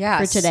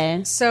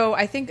today? So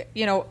I think,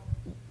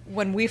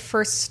 when we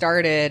first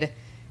started,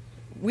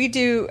 we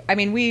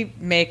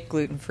make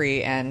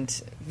gluten-free and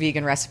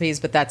vegan recipes,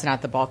 but that's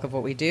not the bulk of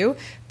what we do.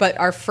 But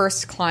our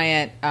first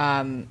client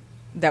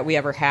that we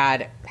ever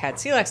had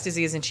celiac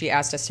disease, and she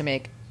asked us to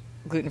make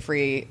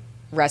gluten-free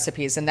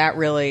recipes, and that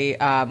really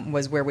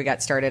was where we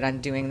got started on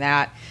doing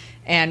that.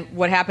 And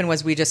what happened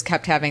was we just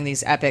kept having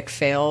these epic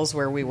fails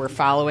where we were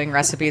following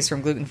recipes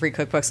from gluten-free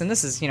cookbooks, and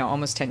this is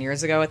almost 10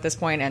 years ago at this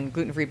point, and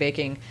gluten-free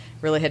baking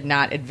really had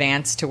not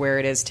advanced to where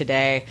it is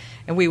today.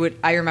 And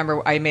I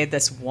remember I made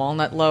this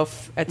walnut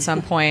loaf at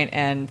some point,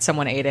 and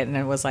someone ate it and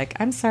it was like,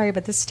 "I'm sorry,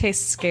 but this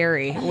tastes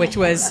scary," which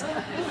was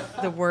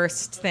the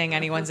worst thing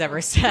anyone's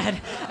ever said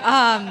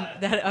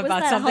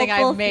about something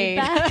I've made.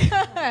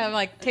 I'm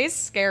like,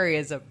 tastes scary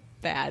is a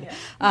bad.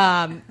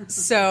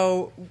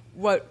 So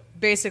what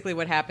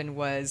happened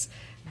was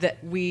that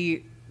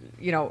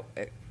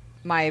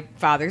my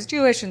father's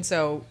Jewish, and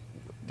so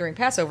during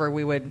Passover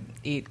we would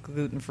eat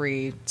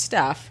gluten-free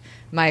stuff.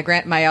 My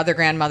other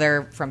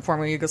grandmother from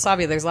former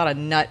Yugoslavia, there's a lot of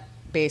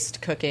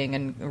nut-based cooking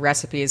and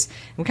recipes.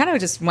 We kind of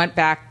just went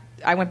back.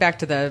 I went back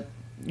to the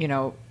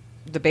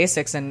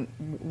basics and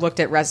looked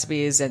at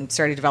recipes and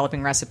started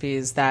developing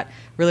recipes that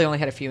really only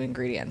had a few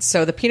ingredients.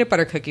 So the peanut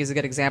butter cookie is a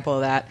good example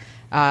of that.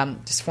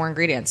 Just 4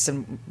 ingredients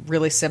and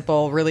really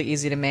simple, really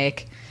easy to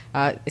make.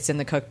 It's in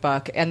the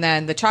cookbook. And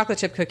then the chocolate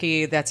chip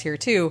cookie that's here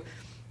too.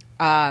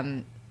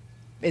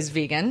 is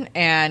vegan,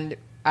 and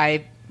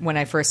when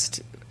I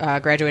first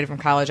graduated from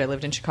college, I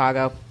lived in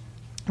Chicago.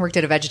 Worked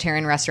at a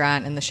vegetarian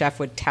restaurant, and the chef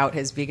would tout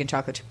his vegan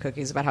chocolate chip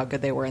cookies about how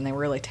good they were, and they were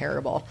really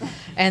terrible.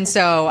 And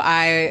so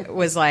I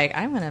was like,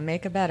 I'm going to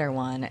make a better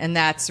one. And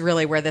that's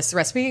really where this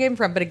recipe came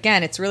from. But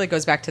again, it really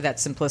goes back to that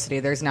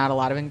simplicity. There's not a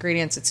lot of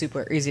ingredients. It's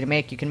super easy to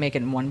make. You can make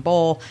it in one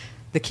bowl.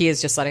 The key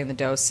is just letting the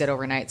dough sit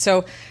overnight.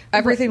 So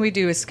everything we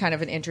do is kind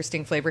of an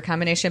interesting flavor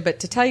combination. But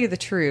to tell you the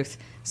truth,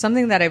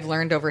 something that I've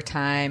learned over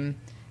time,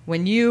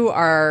 when you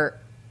are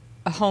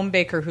a home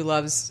baker who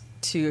loves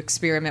to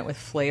experiment with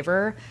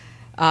flavor,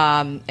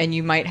 and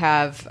you might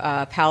have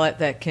a palate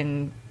that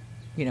can,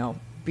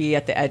 be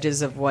at the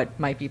edges of what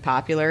might be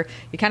popular,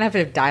 you kind of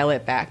have to dial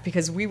it back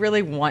because we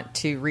really want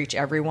to reach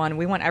everyone.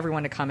 We want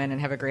everyone to come in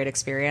and have a great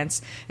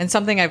experience. And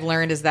something I've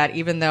learned is that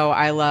even though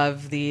I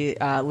love the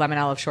lemon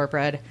olive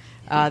shortbread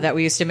that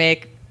we used to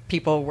make,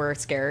 people were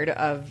scared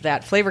of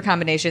that flavor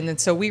combination.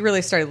 And so we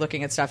really started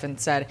looking at stuff and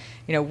said,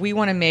 we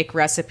want to make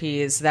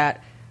recipes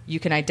that you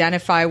can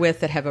identify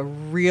with, that have a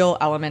real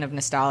element of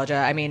nostalgia.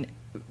 I mean,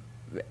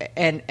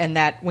 and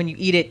that when you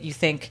eat it, you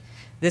think,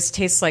 this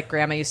tastes like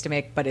grandma used to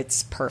make, but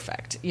it's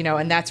perfect,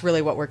 and that's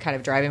really what we're kind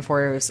of driving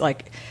for, is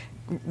like,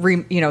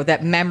 that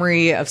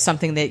memory of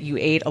something that you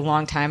ate a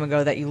long time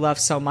ago that you love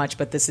so much,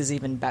 but this is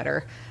even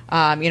better.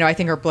 I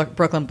think our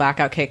Brooklyn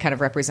Blackout cake kind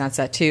of represents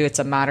that too. It's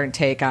a modern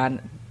take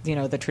on,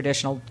 the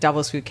traditional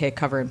devil's food cake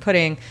covered in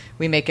pudding.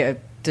 We make a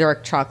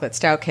dark chocolate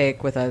stout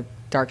cake with a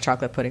dark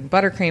chocolate pudding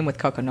buttercream with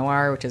cocoa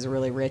noir, which is a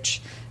really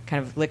rich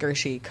kind of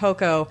licoricey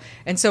cocoa.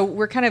 And so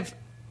we're kind of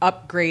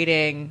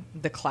upgrading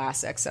the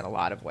classics in a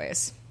lot of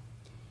ways.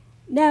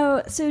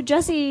 Now, so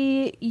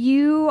Jessie,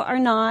 you are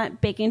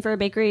not baking for a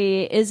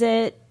bakery. Is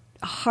it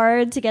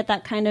hard to get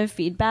that kind of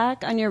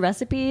feedback on your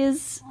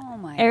recipes? Oh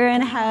my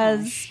Erin gosh.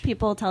 has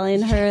people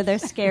telling her they're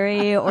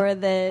scary or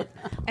that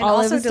And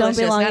olives also don't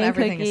delicious. belong Not in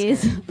everything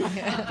cookies. is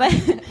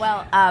But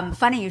Well,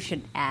 funny you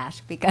should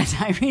ask, because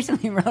I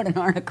recently wrote an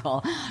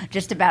article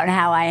just about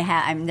how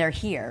they're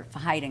here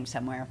hiding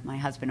somewhere, my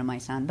husband and my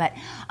son, but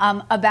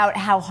about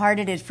how hard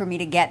it is for me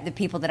to get the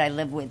people that I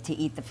live with to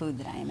eat the food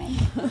that I make.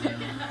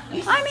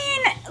 I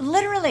mean,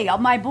 literally,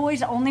 my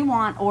boys only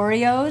want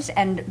Oreos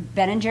and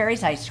Ben &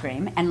 Jerry's ice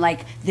cream and like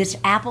this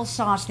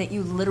applesauce that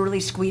you literally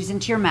squeeze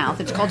into your mouth.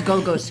 It's called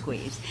Go-Go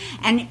Squeeze.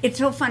 And it's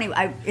so funny.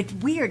 It's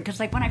weird because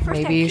like when I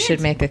first had Maybe you kids,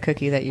 should make a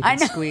cookie that you can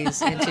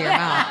squeeze into your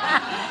mouth.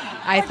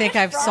 I think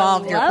I've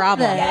solved your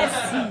problem.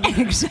 Yes,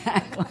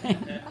 exactly.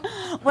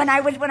 When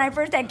I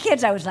first had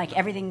kids, I was like,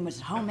 everything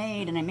was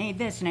homemade, and I made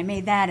this and I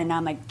made that, and now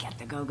I'm like, get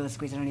the Go-Go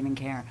Squeeze. I don't even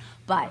care.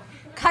 But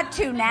cut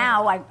to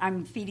now,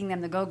 I'm feeding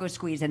them the Go-Go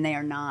Squeeze, and they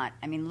are not.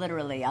 I mean,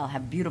 literally, I'll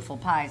have beautiful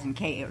pies and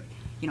cake.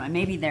 And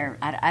maybe they're,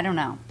 I don't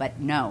know, but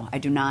no, I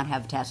do not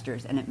have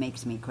testers, and it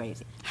makes me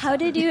crazy. how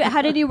did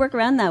you work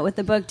around that with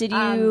the book? Did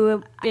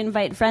you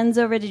invite friends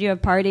over? Did you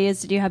have parties?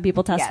 Did you have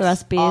people test the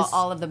recipes?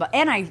 All of the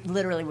and I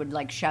literally would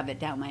like shove it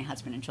down my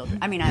husband and children.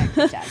 I mean, I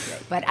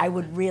exaggerate, but I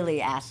would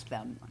really ask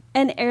them.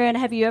 And Erin,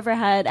 have you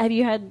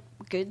had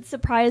good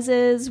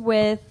surprises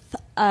with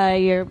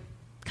your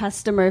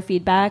customer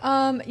feedback?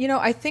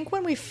 I think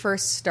when we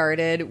first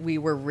started, we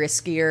were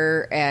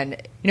riskier,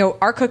 and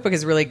our cookbook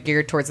is really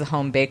geared towards the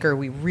home baker.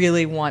 We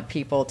really want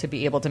people to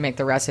be able to make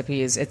the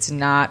recipes. It's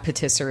not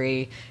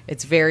patisserie.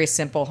 It's very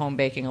simple home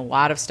baking. A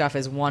lot of stuff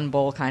is one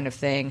bowl kind of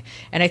thing.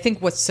 And I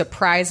think what's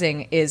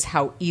surprising is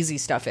how easy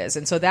stuff is.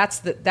 And so that's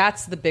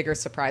the bigger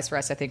surprise for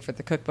us, I think, for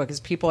the cookbook,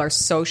 is people are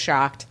so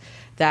shocked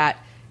that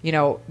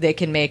they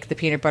can make the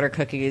peanut butter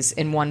cookies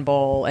in one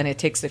bowl, and it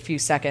takes a few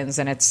seconds,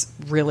 and it's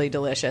really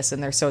delicious,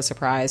 and they're so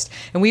surprised.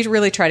 And we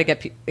really try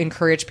to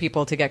encourage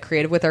people to get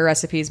creative with our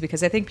recipes,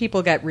 because I think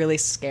people get really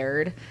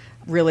scared,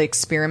 really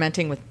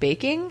experimenting with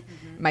baking.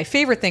 Mm-hmm. My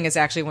favorite thing is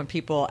actually when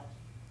people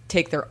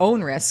take their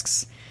own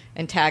risks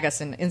and tag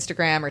us on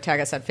Instagram or tag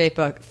us on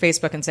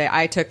Facebook and say,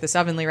 I took this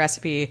Ovenly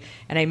recipe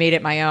and I made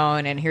it my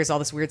own, and here's all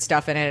this weird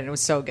stuff in it, and it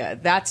was so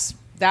good. That's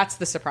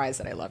the surprise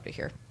that I love to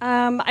hear.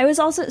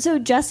 So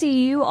Jessie,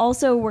 you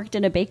also worked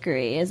in a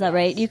bakery, is that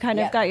right? You kind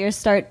of got your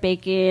start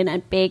baking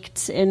and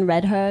baked in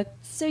Red Hook.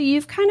 So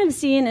you've kind of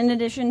seen, in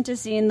addition to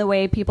seeing the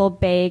way people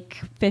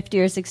bake 50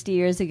 or 60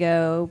 years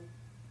ago,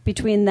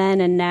 between then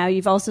and now,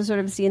 you've also sort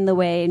of seen the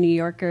way New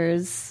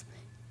Yorkers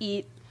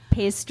eat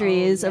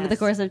pastries over the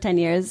course of 10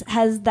 years.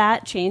 Has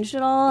that changed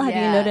at all? Have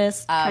you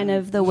noticed kind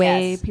of the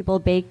way people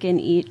bake and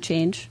eat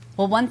change?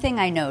 Well, one thing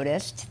I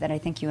noticed that I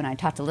think you and I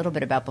talked a little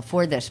bit about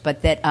before this,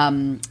 but that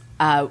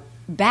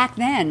back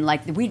then,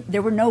 like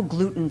there were no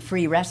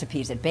gluten-free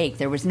recipes at Bake.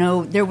 There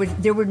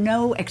were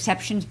no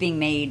exceptions being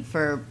made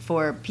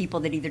for people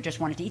that either just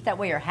wanted to eat that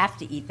way or have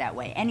to eat that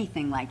way.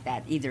 Anything like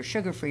that, either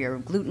sugar-free or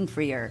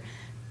gluten-free or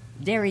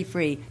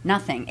dairy-free,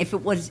 nothing.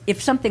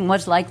 If something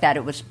was like that,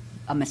 it was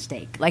a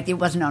mistake. Like, it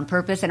wasn't on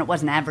purpose, and it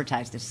wasn't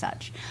advertised as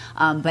such.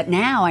 But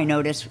now I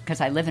notice, because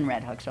I live in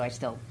Red Hook, so I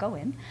still go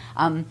in,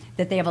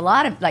 that they have a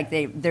lot of, like,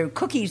 they're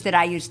cookies that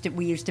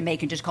we used to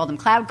make and just call them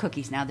cloud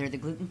cookies. Now they're the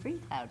gluten-free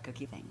cloud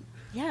cookie thing.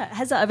 Yeah.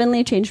 Has the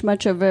Ovenly changed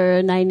much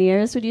over 9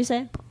 years, would you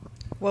say?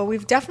 Well,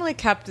 we've definitely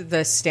kept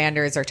the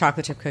standards, our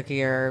chocolate chip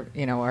cookie or,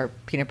 our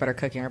peanut butter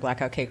cookie or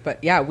blackout cake.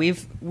 But yeah,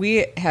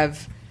 we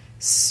have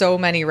so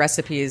many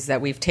recipes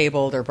that we've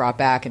tabled or brought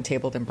back and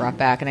tabled and brought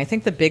back. And I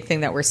think the big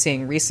thing that we're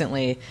seeing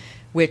recently,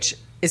 which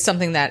is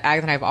something that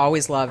Agatha and I have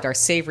always loved, are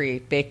savory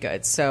baked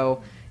goods.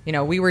 So,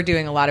 we were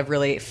doing a lot of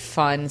really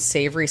fun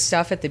savory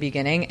stuff at the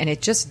beginning, and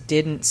it just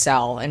didn't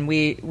sell. And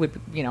we would,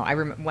 I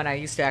remember when I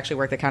used to actually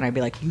work the counter, I'd be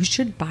like, you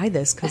should buy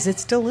this because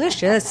it's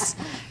delicious.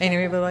 And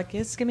you'd be like,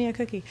 yes, give me a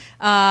cookie.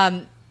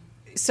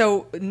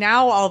 So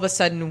now all of a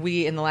sudden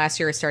we, in the last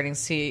year, are starting to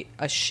see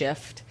a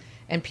shift,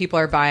 and people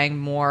are buying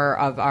more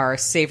of our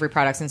savory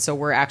products. And so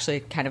we're actually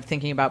kind of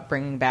thinking about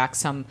bringing back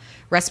some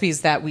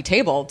recipes that we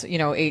tabled,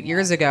 8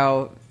 years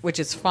ago, which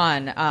is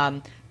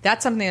fun.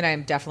 That's something that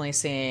I'm definitely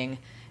seeing.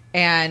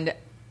 And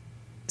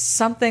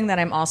something that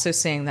I'm also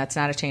seeing that's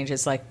not a change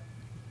is like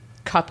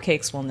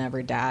cupcakes will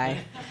never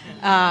die.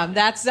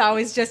 That's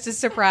always just a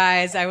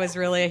surprise. I was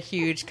really a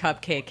huge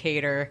cupcake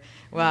hater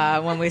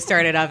when we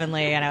started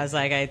Ovenly, and I was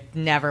like, I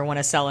never want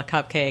to sell a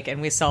cupcake,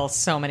 and we sell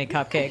so many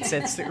cupcakes.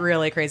 It's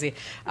really crazy.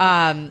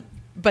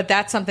 But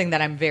that's something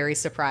that I'm very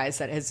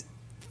surprised that is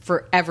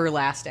forever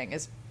lasting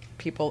is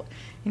people,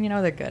 and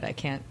they're good. I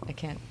can't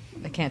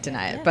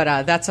deny it.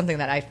 But that's something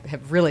that I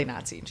have really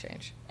not seen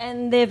change.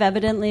 And they've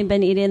evidently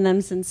been eating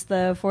them since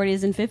the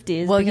 40s and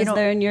 50s because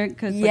they're in your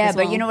cookbook as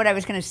well. But you know what I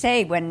was going to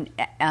say when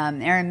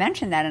Erin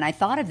mentioned that, and I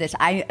thought of this.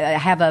 I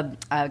have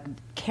a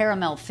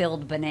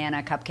caramel-filled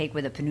banana cupcake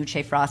with a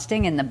panuche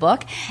frosting in the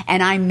book,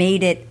 and I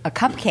made it a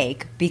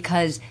cupcake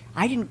because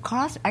I didn't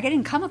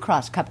come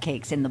across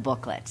cupcakes in the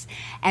booklets.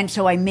 And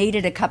so I made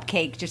it a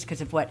cupcake just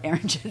because of what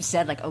Erin just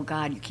said, like, oh,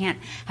 God, you can't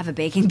have a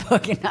baking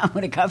book and not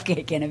put a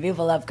cupcake in it.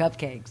 People love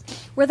cupcakes.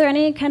 Were there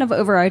any kind of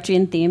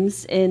overarching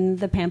themes in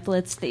the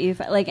pamphlets that you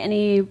like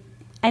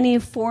any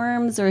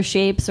forms or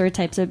shapes or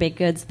types of baked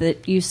goods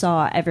that you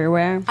saw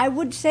everywhere? I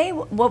would say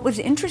what was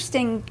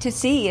interesting to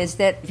see is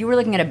that if you were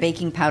looking at a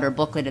baking powder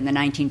booklet in the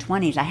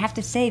 1920s, I have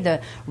to say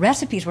the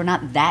recipes were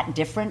not that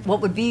different.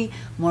 What would be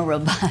more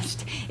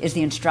robust is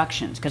the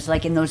instructions, because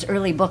like in those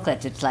early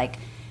booklets, it's like,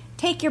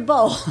 take your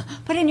bowl,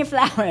 put in your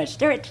flour,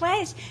 stir it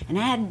twice, and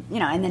add,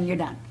 and then you're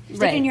done.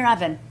 Stick it in your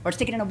oven or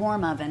stick it in a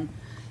warm oven.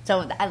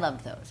 So I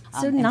loved those.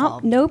 So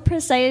no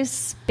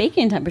precise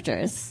baking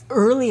temperatures.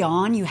 Early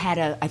on,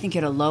 I think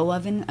you had a low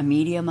oven, a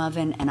medium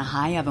oven, and a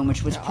high oven,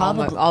 which was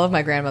probably all of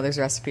my grandmother's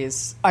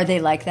recipes. Are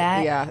they like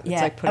that? Yeah.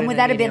 It's like put and would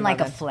that have been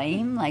like oven. A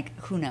flame? Like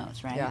who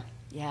knows, right? Yeah.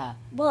 Yeah.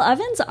 Well,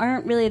 ovens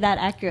aren't really that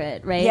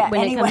accurate, right? Yeah,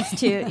 When it comes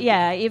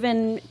to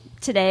even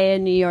today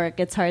in New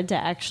York, it's hard to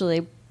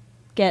actually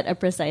get a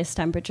precise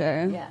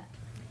temperature. Yeah.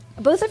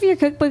 Both of your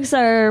cookbooks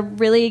are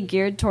really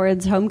geared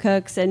towards home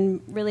cooks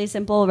and really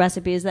simple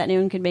recipes that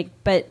anyone could make.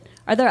 But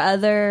are there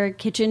other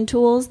kitchen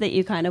tools that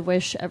you kind of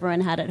wish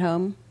everyone had at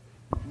home?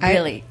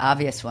 Really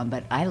obvious one,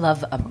 but I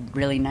love a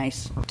really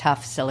nice,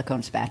 tough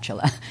silicone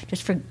spatula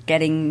just for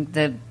getting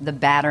the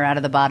batter out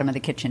of the bottom of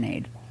the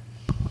KitchenAid.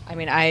 I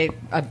mean,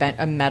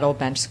 a metal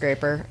bench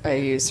scraper I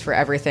use for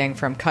everything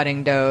from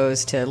cutting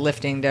doughs to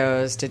lifting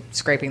doughs to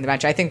scraping the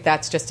bench. I think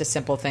that's just a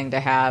simple thing to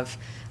have,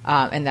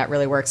 and that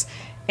really works.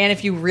 And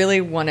if you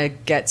really want to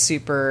get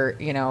super,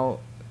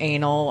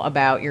 anal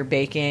about your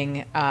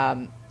baking,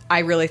 I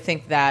really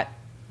think that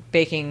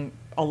baking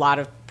a lot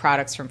of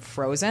products from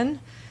frozen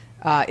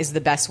is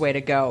the best way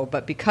to go.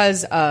 But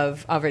because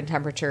of oven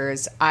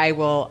temperatures, I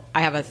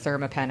have a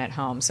thermopen at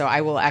home, so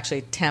I will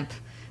actually temp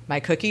my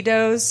cookie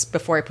doughs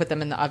before I put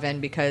them in the oven,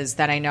 because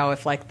then I know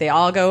if they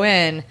all go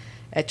in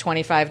at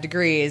 25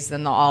 degrees,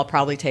 then they'll all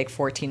probably take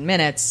 14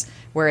 minutes.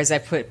 Whereas I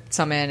put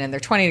some in and they're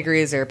 20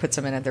 degrees, or put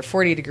some in and they're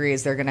 40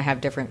 degrees, they're going to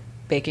have different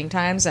baking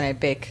times. And I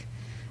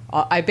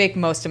bake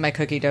most of my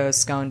cookie doughs,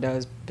 scone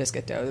doughs,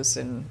 biscuit doughs,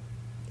 and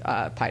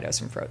pie doughs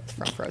from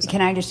frozen.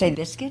 Can I just say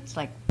biscuits?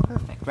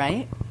 Perfect,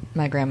 right?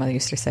 My grandmother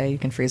used to say you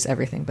can freeze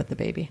everything but the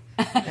baby.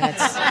 And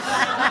it's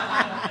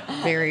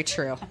very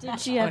true. Did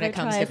she ever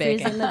try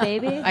freezing the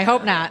baby? I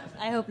hope not.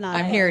 I hope not.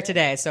 I'm here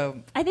today, so.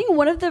 I think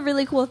one of the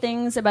really cool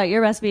things about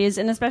your recipes,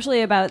 and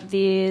especially about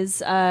these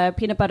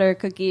peanut butter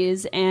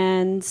cookies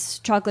and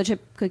chocolate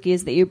chip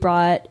cookies that you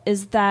brought,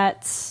 is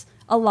that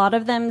a lot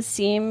of them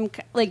seem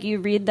like you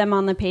read them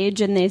on the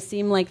page and they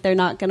seem like they're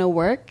not going to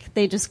work.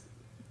 They just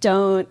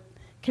don't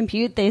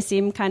compute. They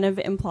seem kind of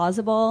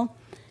implausible.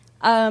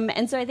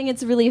 And so I think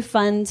it's really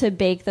fun to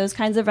bake those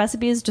kinds of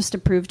recipes just to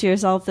prove to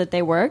yourself that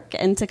they work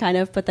and to kind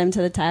of put them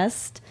to the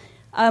test.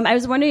 I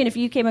was wondering if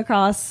you came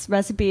across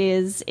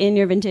recipes in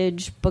your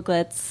vintage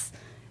booklets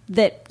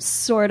that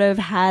sort of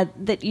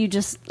that you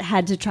just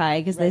had to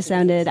try because they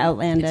sounded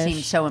outlandish. It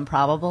seemed so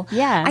improbable.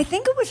 Yeah. I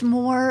think it was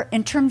more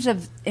in terms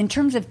of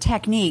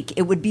technique,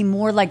 it would be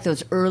more like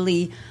those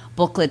early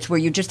booklets where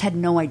you just had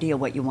no idea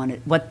what you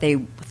wanted, what they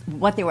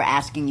were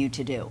asking you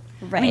to do.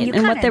 Right,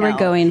 and what they were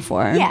going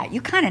for. Yeah,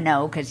 you kind of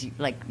know because you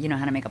know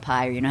how to make a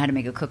pie, or you know how to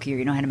make a cookie, or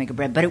you know how to make a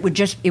bread. But it would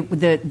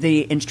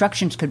the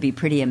instructions could be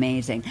pretty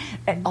amazing.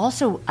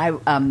 Also,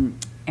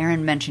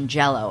 Erin mentioned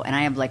Jell-O, and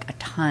I have a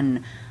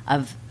ton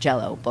of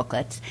Jell-O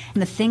booklets.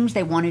 And the things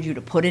they wanted you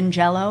to put in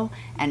Jell-O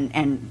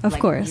and of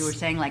like course you were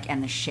saying, like,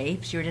 and the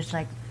shapes, you were just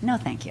like, no,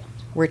 thank you.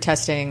 We're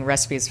testing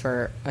recipes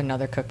for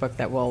another cookbook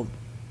that will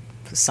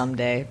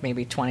someday,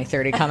 maybe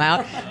 2030, come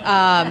out.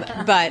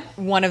 But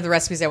one of the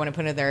recipes I want to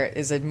put in there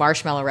is a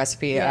marshmallow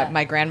recipe. Yeah.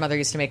 My grandmother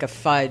used to make a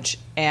fudge,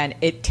 and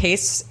it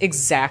tastes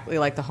exactly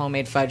like the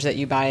homemade fudge that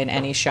you buy in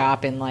any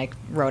shop in like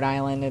Rhode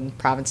Island and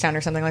Provincetown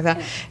or something like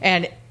that.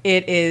 And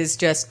it is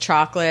just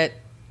chocolate,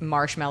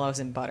 marshmallows,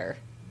 and butter.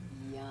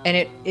 Yum. And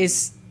it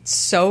is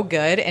so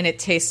good, and it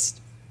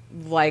tastes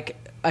like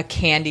a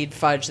candied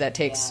fudge that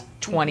takes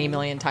 20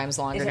 million times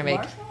longer to make.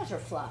 Marshmallows or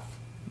fluff?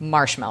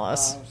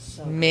 Marshmallows. Oh,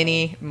 so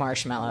mini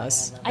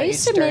marshmallows. I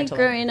used to make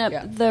growing up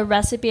the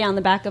recipe on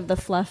the back of the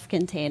fluff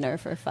container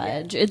for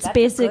fudge. It's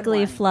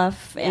basically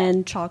fluff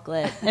and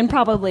chocolate and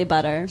probably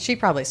butter. She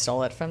probably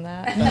stole it from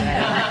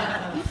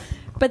that.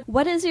 But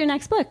what is your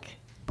next book?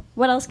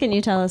 What else can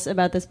you tell us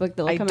about this book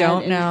that will come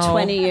out in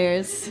 20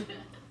 years?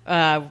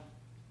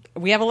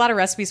 We have a lot of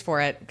recipes for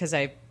it because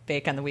I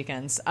bake on the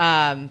weekends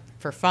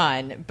for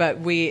fun. But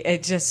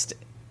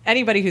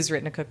anybody who's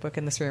written a cookbook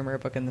in this room or a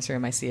book in this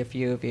room, I see a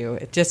few of you.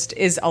 It just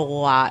is a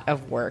lot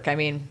of work. I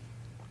mean,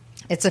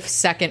 it's a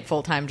second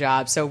full-time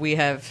job. So we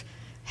have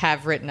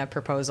written a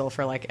proposal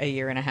for like a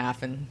year and a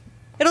half, and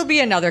it'll be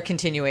another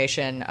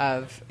continuation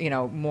of,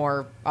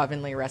 more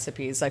Ovenly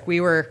recipes. Like, we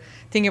were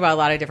thinking about a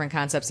lot of different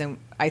concepts, and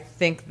I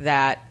think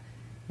that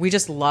we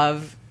just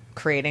love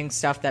creating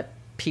stuff that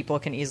people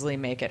can easily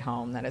make at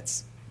home, that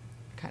it's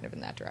kind of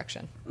in that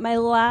direction. My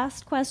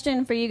last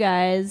question for you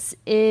guys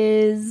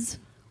is,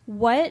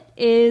 what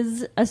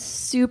is a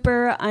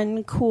super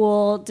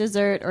uncool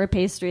dessert or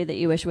pastry that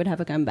you wish would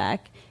have a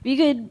comeback?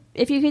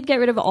 If you could get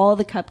rid of all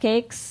the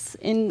cupcakes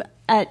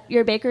at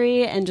your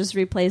bakery and just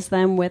replace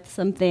them with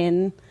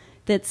something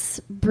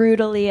that's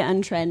brutally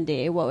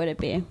untrendy, what would it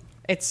be?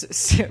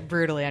 It's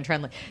brutally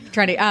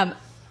trendy.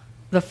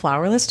 The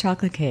flourless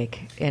chocolate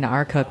cake in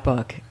our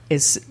cookbook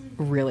is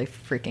really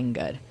freaking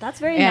good. That's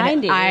very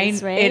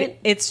 90s, right?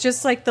 It's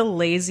just like the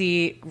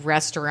lazy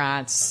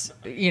restaurants,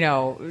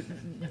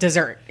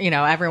 dessert.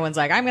 Everyone's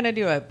like, I'm going to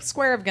do a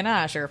square of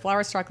ganache or a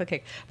flourless chocolate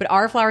cake. But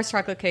our flourless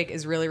chocolate cake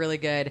is really, really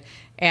good.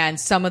 And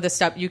some of the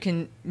stuff, you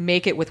can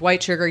make it with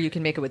white sugar, you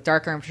can make it with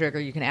dark brown sugar,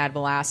 you can add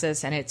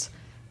molasses, and it's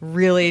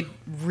really,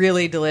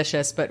 really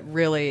delicious, but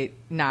really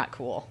not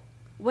cool.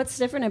 What's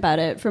different about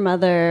it from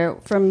the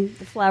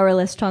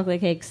flourless chocolate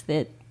cakes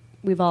that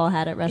we've all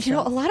had at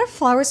restaurants? A lot of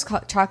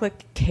flourless chocolate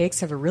cakes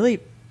have a really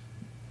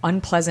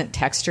unpleasant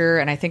texture,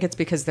 and I think it's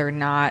because they're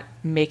not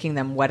making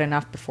them wet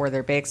enough before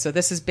they're baked. So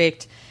this is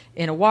baked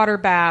in a water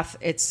bath.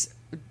 It's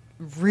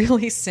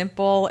really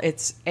simple.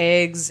 It's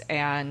eggs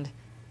and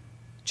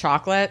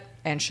chocolate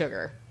and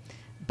sugar,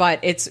 but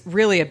it's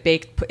really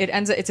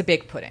it's a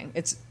baked pudding.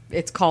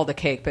 It's called a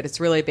cake, but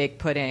it's really a baked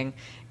pudding.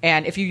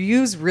 And if you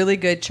use really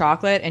good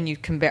chocolate and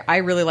I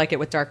really like it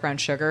with dark brown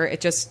sugar. It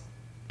just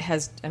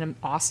has an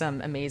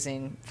awesome,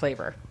 amazing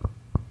flavor.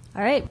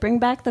 All right, bring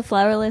back the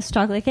flourless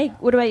chocolate cake.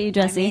 What about you,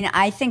 Jessie?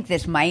 I think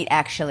this might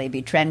actually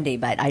be trendy,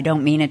 but I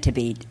don't mean it to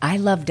be. I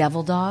love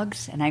devil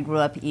dogs, and I grew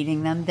up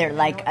eating them. They're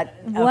like...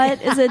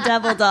 What is a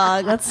devil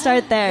dog? Let's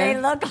start there. They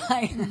look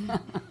like...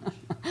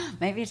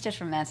 Maybe it's just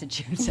from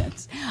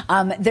Massachusetts.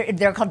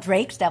 They're called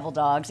Drake's devil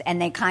dogs,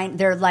 and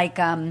they're like...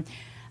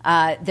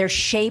 they're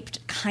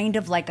shaped kind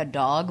of like a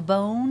dog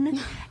bone,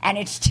 and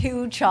it's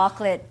 2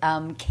 chocolate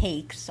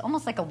cakes,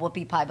 almost like a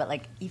whoopie pie, but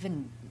like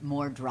even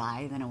more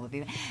dry than a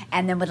whoopie pie.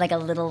 And then with like a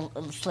little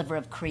sliver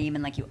of cream,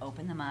 and like you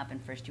open them up,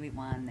 and first you eat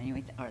one, then you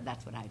eat, or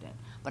that's what I did.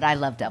 But I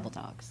love devil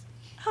dogs.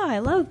 Oh, I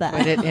love that.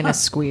 Put it in a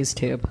squeeze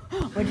tube.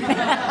 Oh,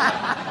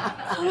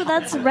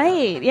 that's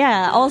right.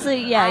 Yeah. Also,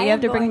 you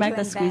have to bring back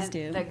the squeeze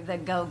tube. The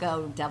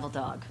go-go devil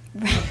dog.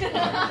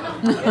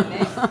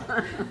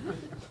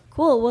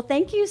 Cool. Well,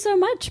 thank you so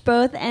much,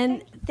 both,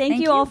 and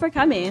thank you all for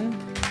coming.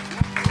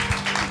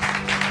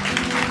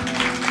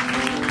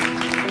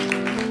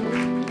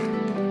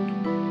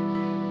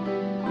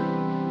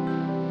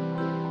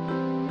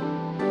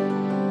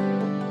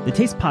 The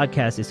Taste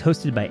Podcast is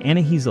hosted by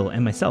Anna Heasel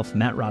and myself,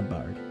 Matt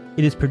Rodbard.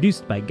 It is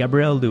produced by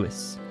Gabrielle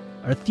Lewis.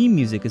 Our theme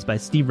music is by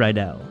Steve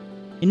Rydell.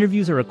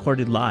 Interviews are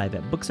recorded live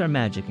at Books Are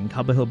Magic in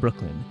Cobble Hill,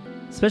 Brooklyn.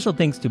 Special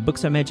thanks to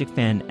Books Are Magic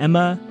fan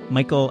Emma,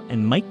 Michael,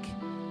 and Mike.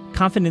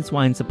 Confidence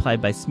wine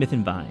supplied by Smith &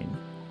 Vine.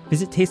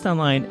 Visit Taste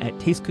online at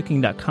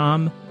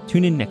tastecooking.com.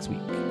 Tune in next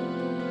week.